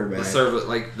the quarterback.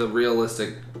 Like the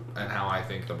realistic and how I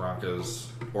think the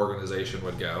Broncos organization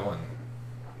would go,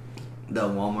 and the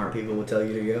Walmart people will tell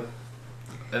you to go.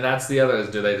 And that's the other is,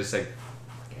 do they just say,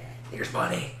 here's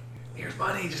money,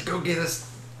 just go get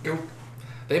us, go.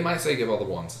 They might say give all the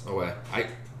ones away.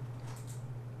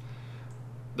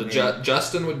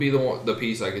 Justin would be the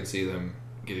piece I could see them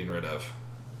getting rid of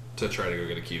to try to go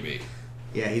get a QB.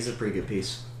 Yeah, he's a pretty good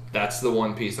piece. That's the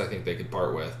one piece I think they could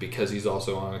part with because he's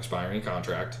also on an expiring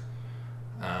contract.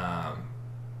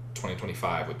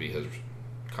 2025 would be his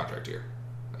contract year.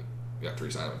 Like, you have to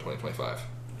resign him in 2025.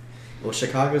 Well,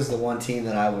 Chicago's the one team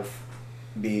that I would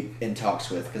be in talks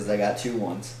with because they got 2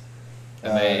 ones.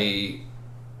 And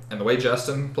and the way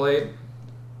Justin played,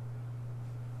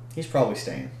 he's probably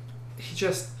staying.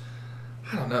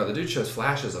 I don't know. The dude shows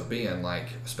flashes of being like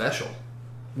special.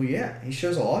 Well, yeah, he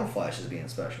shows a lot of flashes of being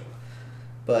special.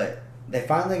 But they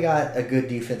finally got a good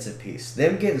defensive piece.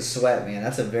 Them getting Sweat, man,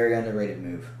 that's a very underrated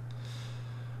move.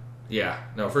 Yeah,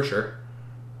 no, for sure.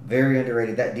 Very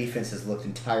underrated. That defense has looked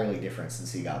entirely different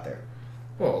since he got there.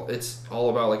 Well, it's all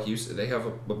about, like you said, they have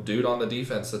a dude on the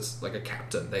defense that's like a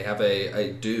captain. They have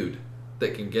a dude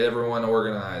that can get everyone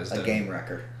organized. A game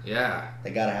wrecker. Yeah.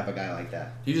 They got to have a guy like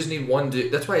that. You just need one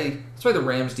dude. That's why the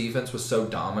Rams defense was so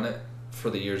dominant for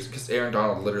the years, because Aaron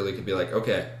Donald literally could be like,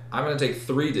 okay, I'm going to take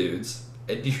 3 dudes,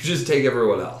 and you just take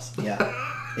everyone else. Yeah.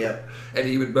 Yep. And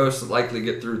he would most likely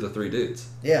get through the 3 dudes.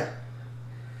 Yeah.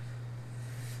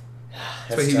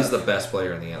 That's why he was the best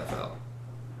player in the NFL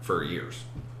for years.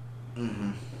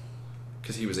 Mm-hmm.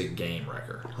 Because he was a game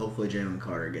wrecker. Hopefully Jalen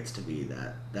Carter gets to be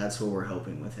that. That's what we're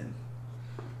hoping with him.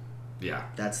 Yeah.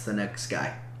 That's the next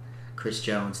guy. Chris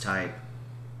Jones type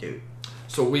dude.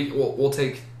 So we'll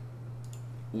take...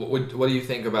 What do you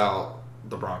think about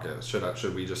the Broncos?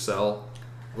 Should we just sell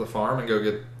the farm and go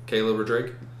get Caleb or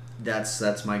Drake?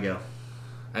 That's my go.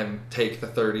 And take the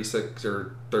 36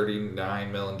 or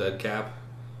 39 million dead cap?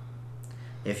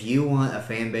 If you want a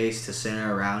fan base to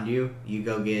center around you, you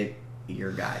go get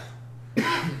your guy.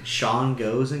 Sean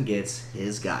goes and gets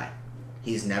his guy.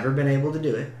 He's never been able to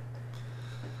do it.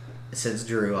 Since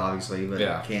Drew, obviously,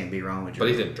 but can't be wrong with Drew.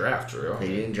 But he didn't draft Drew. He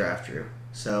didn't draft Drew.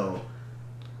 So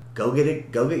go get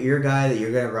it. Go get your guy that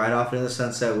you're going to ride off into the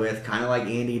sunset with, kind of like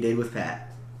Andy did with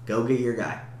Pat. Go get your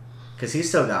guy. Because he's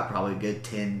still got probably a good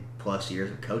 10-plus years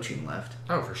of coaching left.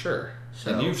 Oh, for sure.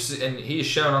 So, and he's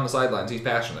shown on the sidelines he's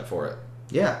passionate for it.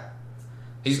 Yeah.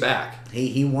 He's back.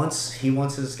 He wants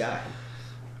his guy.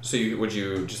 So would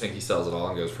you just think he sells it all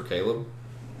and goes for Caleb?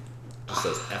 Just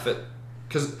says F it?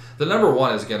 Because the number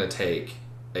one is going to take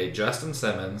a Justin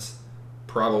Simmons,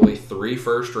 probably 3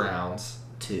 first rounds.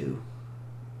 2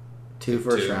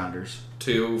 first rounders.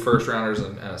 2 first rounders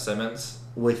and a Simmons.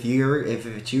 If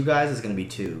it's you guys, it's going to be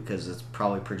 2 because it's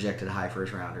probably projected high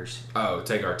first rounders. Oh,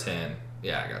 take our 10.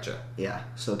 Yeah, I gotcha. Yeah,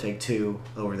 so take 2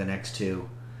 over the next 2,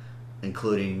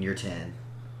 including your 10.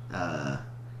 And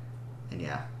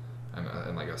yeah.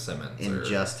 And like a Simmons. And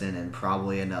Justin and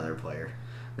probably another player.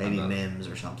 Maybe Mims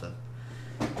or something.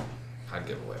 I'd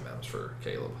give away Mims for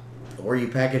Caleb. Or you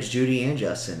package Judy and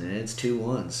Justin, and it's 2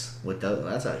 ones.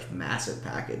 That's a massive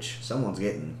package. Someone's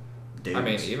getting dudes. I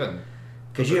mean, even...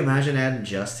 Could you imagine adding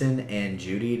Justin and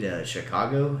Judy to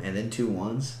Chicago and then 2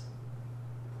 ones?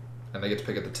 And they get to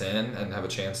pick at the 10 and have a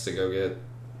chance to go get...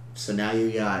 So now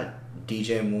you got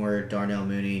DJ Moore, Darnell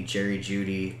Mooney, Jerry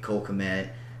Judy, Cole Kmet.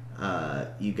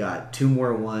 You got 2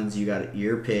 more ones. You got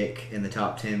your pick in the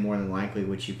top 10 more than likely,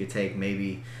 which you could take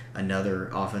maybe another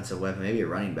offensive weapon, maybe a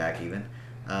running back even.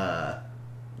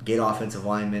 Get offensive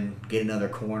linemen, get another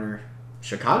corner.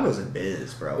 Chicago's in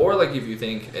biz, bro. Or like if you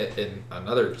think in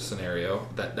another scenario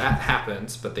that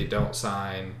happens, but they don't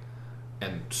sign,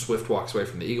 and Swift walks away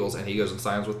from the Eagles, and he goes and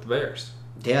signs with the Bears.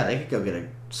 Yeah, they could go get a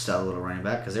stud little running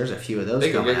back because there's a few of those.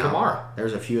 They could coming get out. Kamara.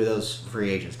 There's a few of those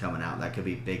free agents coming out that could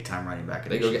be big time running back.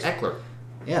 They go get Eckler.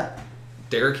 Yeah.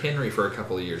 Derrick Henry for a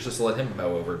couple of years, just to let him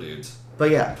mow over dudes.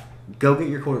 But yeah, go get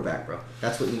your quarterback, bro.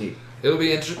 That's what you need. It'll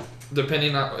be interesting.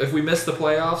 Depending on if we miss the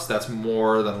playoffs, that's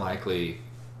more than likely.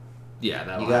 Yeah,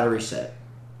 that you got to reset.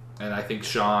 And I think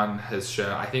Sean has shown.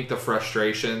 I think the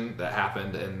frustration that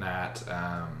happened in that,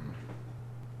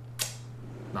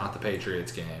 not the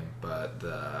Patriots game, but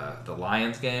the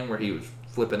Lions game where he was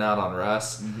flipping out on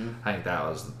Russ. Mm-hmm. I think that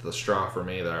was the straw for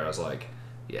me. There, I was like,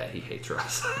 yeah, he hates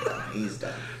Russ. Yeah, he's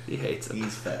done. He hates him.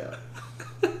 He's fed up.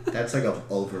 That's like an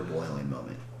overboiling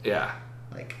moment. Yeah.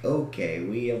 Like, okay,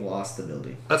 we have lost the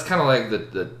building. That's kind of like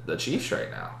the Chiefs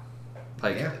right now.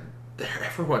 Like,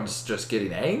 everyone's just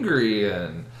getting angry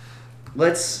and...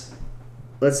 Let's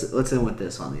end with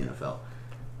this on the NFL.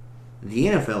 The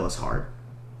NFL is hard.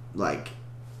 Like,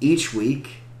 each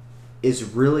week is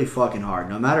really fucking hard.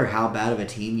 No matter how bad of a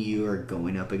team you are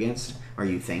going up against, or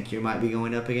you think you might be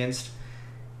going up against,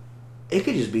 it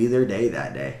could just be their day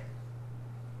that day.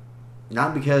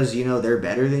 Not because, they're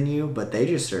better than you, but they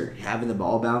just are having the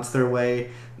ball bounce their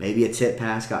way. Maybe a tip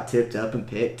pass got tipped up and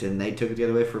picked, and they took it the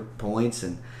other way for points.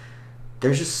 And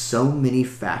there's just so many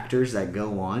factors that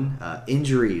go on.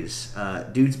 Injuries,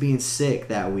 dudes being sick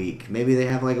that week. Maybe they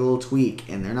have like a little tweak,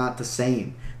 and they're not the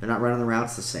same. They're not running the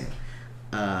routes the same.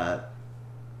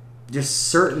 Just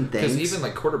certain things. Because even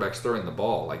like quarterbacks throwing the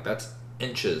ball, like that's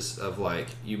inches of like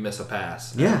you miss a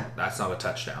pass. Yeah, that's not a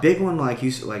touchdown. Big one like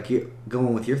you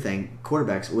going with your thing.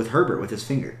 Quarterbacks with Herbert with his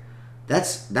finger. That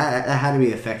had to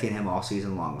be affecting him all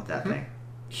season long with that thing.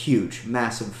 Huge,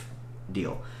 massive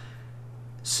deal.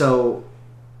 So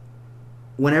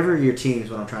whenever your teams,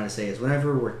 what I'm trying to say is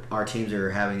whenever our teams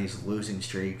are having these losing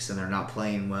streaks and they're not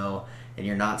playing well, and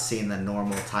you're not seeing the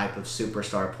normal type of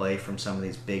superstar play from some of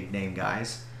these big name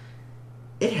guys,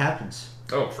 it happens.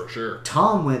 Oh, for sure.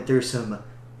 Tom went through some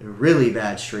really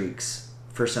bad streaks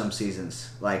for some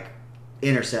seasons, like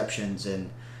interceptions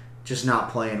and just not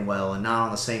playing well and not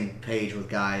on the same page with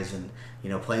guys and,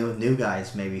 playing with new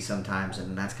guys maybe sometimes.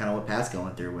 And that's kind of what Pat's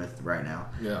going through with right now.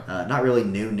 Yeah. Not really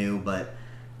new, but,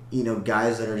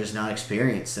 guys that are just not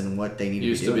experienced in what they need to be doing.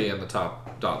 Used to be in the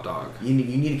top dog. You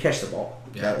need to catch the ball.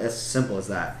 Yeah. That's as simple as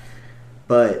that.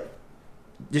 But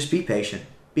just be patient.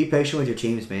 Be patient with your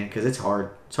teams, man, because it's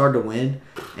hard. It's hard to win.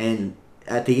 And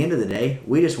at the end of the day,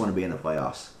 we just want to be in the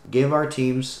playoffs. Give our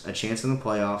teams a chance in the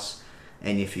playoffs.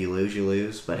 And if you lose, you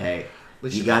lose. But hey,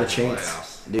 you got a chance.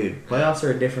 Playoffs. Dude, playoffs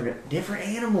are a different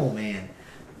animal, man.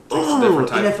 Oh,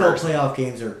 NFL playoff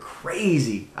games are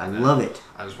crazy. I love it.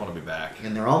 I just want to be back.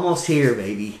 And they're almost here,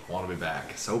 baby. I want to be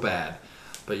back so bad.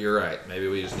 But you're right. Maybe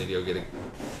we just need to go get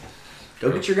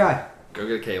Go get your guy. Go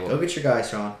get a Caleb. Go get your guy,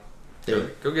 Sean.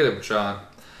 Go get him, Sean.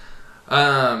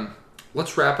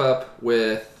 Let's wrap up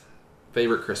with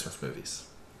favorite Christmas movies.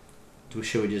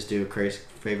 Should we just do a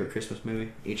favorite Christmas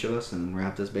movie, each of us, and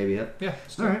wrap this baby up? Yeah.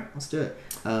 All right, let's do it.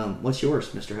 What's yours,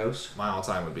 Mr. Host? My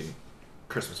all-time would be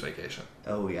Christmas Vacation.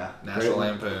 Oh, yeah. National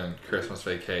Lampoon, Christmas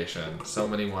Vacation. So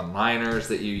many one-liners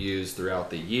that you use throughout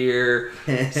the year.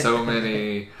 So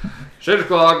many... Shit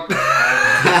o'clock!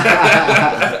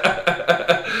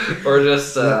 Or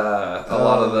just a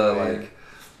lot of the, man. Like...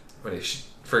 When he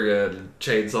friggin'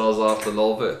 chainsaws off the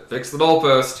goalpost. Fix the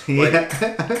goalpost!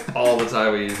 Like, all the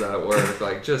time we use that at work.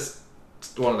 Like, just...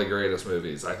 one of the greatest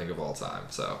movies, I think, of all time.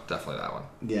 So, definitely that one.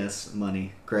 Yes,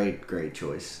 money. Great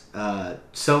choice.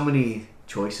 So many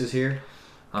choices here.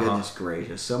 Goodness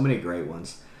gracious. So many great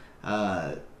ones.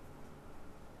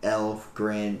 Elf,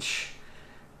 Grinch,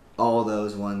 all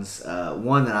those ones.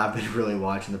 One that I've been really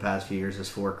watching the past few years is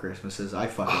Four Christmases. I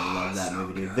fucking love that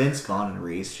movie, dude. Vince Vaughn and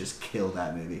Reese just killed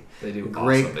that movie. They do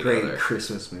great together.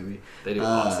 Christmas movie. They do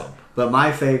awesome. But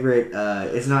my favorite,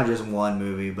 it's not just one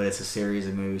movie, but it's a series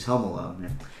of movies. Home Alone.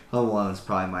 Man. Home Alone is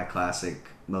probably my classic,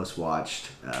 most watched.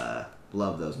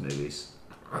 Love those movies.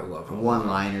 I love Home Alone.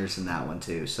 One-liners in that one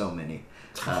too. So many.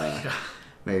 Yeah.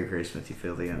 Merry Christmas, you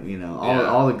filthy.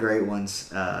 All the great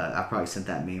ones. I probably sent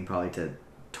that meme probably to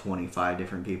 25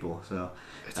 different people. So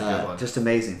it's a good one. Just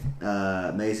amazing.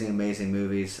 Amazing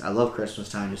movies. I love Christmas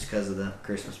time just because of the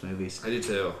Christmas movies. I do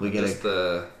too. We get just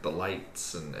the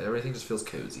lights and everything just feels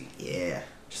cozy. Yeah,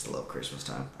 just love Christmas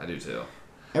time. I do too.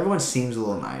 Everyone seems a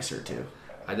little nicer too.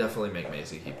 I definitely make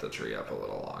Maisie keep the tree up a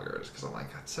little longer just because I'm like,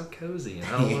 it's so cozy. And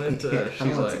I don't want it to.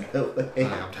 She's like,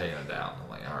 I'm taking it down. I'm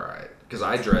like, all right. Because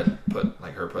I dread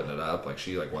her putting it up. Like,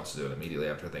 she wants to do it immediately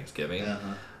after Thanksgiving.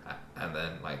 And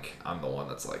then, I'm the one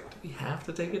that's like, do we have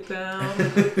to take it down?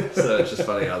 So it's just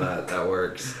funny how that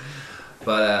works.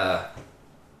 But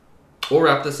we'll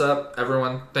wrap this up.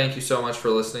 Everyone, thank you so much for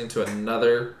listening to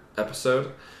another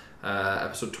episode.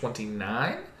 Episode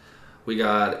 29. We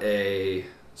got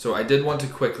So I did want to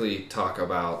quickly talk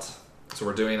about... So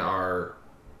we're doing our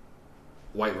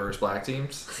white versus black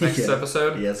teams next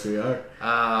episode. Yes, we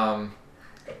are.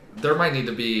 There might need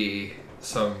to be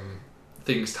some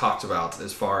things talked about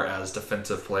as far as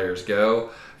defensive players go,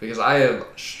 because I am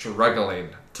struggling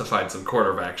to find some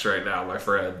quarterbacks right now, my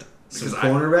friend. Some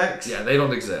cornerbacks? Yeah, they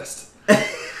don't exist.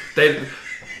 they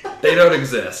don't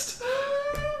exist.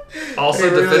 Also,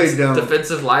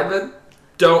 defensive linemen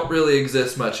don't really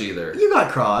exist much either. You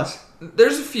got Cross.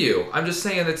 There's a few. I'm just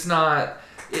saying it's not...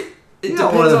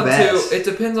 It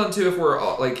depends on too if we're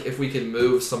like if we can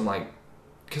move some like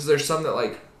because there's some that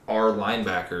like are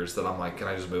linebackers that I'm like, can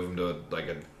I just move them to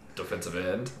a defensive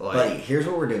end? Like, but here's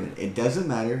what we're doing. It doesn't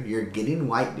matter. You're getting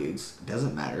white dudes. It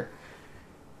doesn't matter.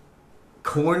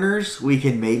 Corners we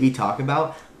can maybe talk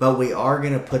about, but we are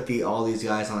gonna put all these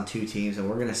guys on 2 teams, and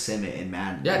we're gonna sim it in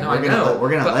Madden. Yeah, no, I know.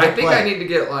 We're gonna. But let I it think play. I need to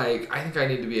get like I think I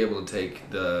need to be able to take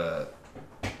the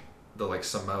like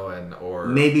Samoan or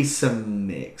maybe some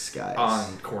mix guys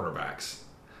on cornerbacks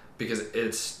because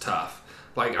it's tough.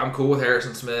 Like I'm cool with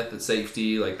Harrison Smith at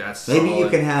safety. Like that's maybe solid. you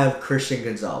can have Christian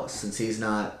Gonzalez since he's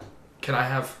not. Can I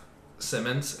have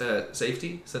Simmons at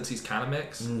safety since he's kind of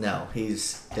mixed? No,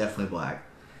 he's definitely black.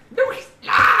 No, he's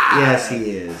not. Yes, he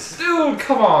is. Dude,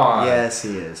 come on. Yes,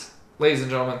 he is. Ladies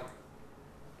and gentlemen,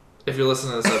 if you're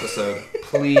listening to this episode,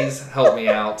 please help me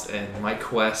out in my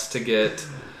quest to get.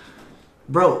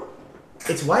 Bro,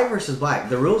 it's white versus black.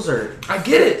 The rules are. I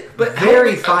get it, but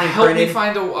very fine. Help me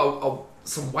find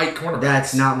some white cornerbacks.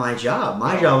 That's not my job.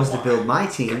 My job is to build my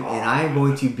team, and I am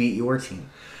going to beat your team.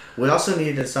 We also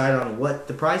need to decide on what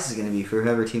the prize is going to be for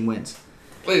whoever team wins.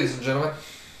 Ladies and gentlemen,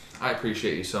 I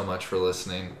appreciate you so much for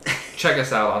listening. Check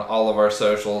us out on all of our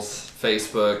socials: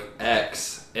 Facebook,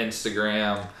 X,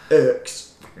 Instagram,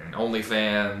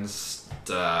 OnlyFans.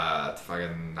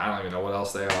 Fucking, I don't even know what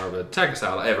else they are, but check us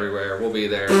out everywhere. We'll be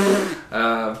there.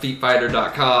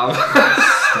 Feetfighter.com.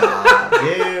 Stop,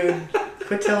 dude.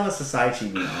 Quit telling us the site you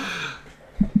be on.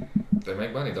 They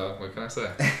make money, dog. What can I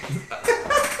say?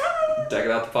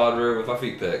 Decking out the pod room with my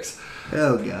feet pics.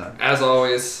 Oh, God. As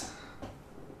always,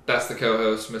 that's the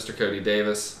co-host, Mr. Cody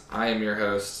Davis. I am your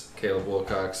host, Caleb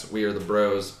Wilcox. We are the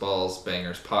Bros, Balls,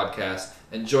 Bangers podcast.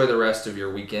 Enjoy the rest of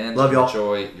your weekend. Love y'all.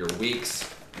 Enjoy your weeks.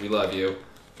 We love you.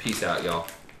 Peace out, y'all.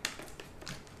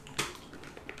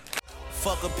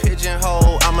 Fuck a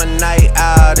pigeonhole, I'm a night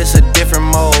owl, it's a different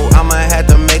mode. I'ma have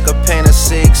to make a paint of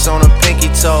 6 on a pinky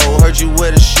toe. Heard you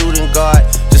with a shooting guard,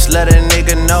 just let a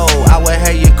nigga know. I would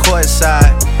have you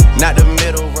courtside, not the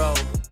middle row.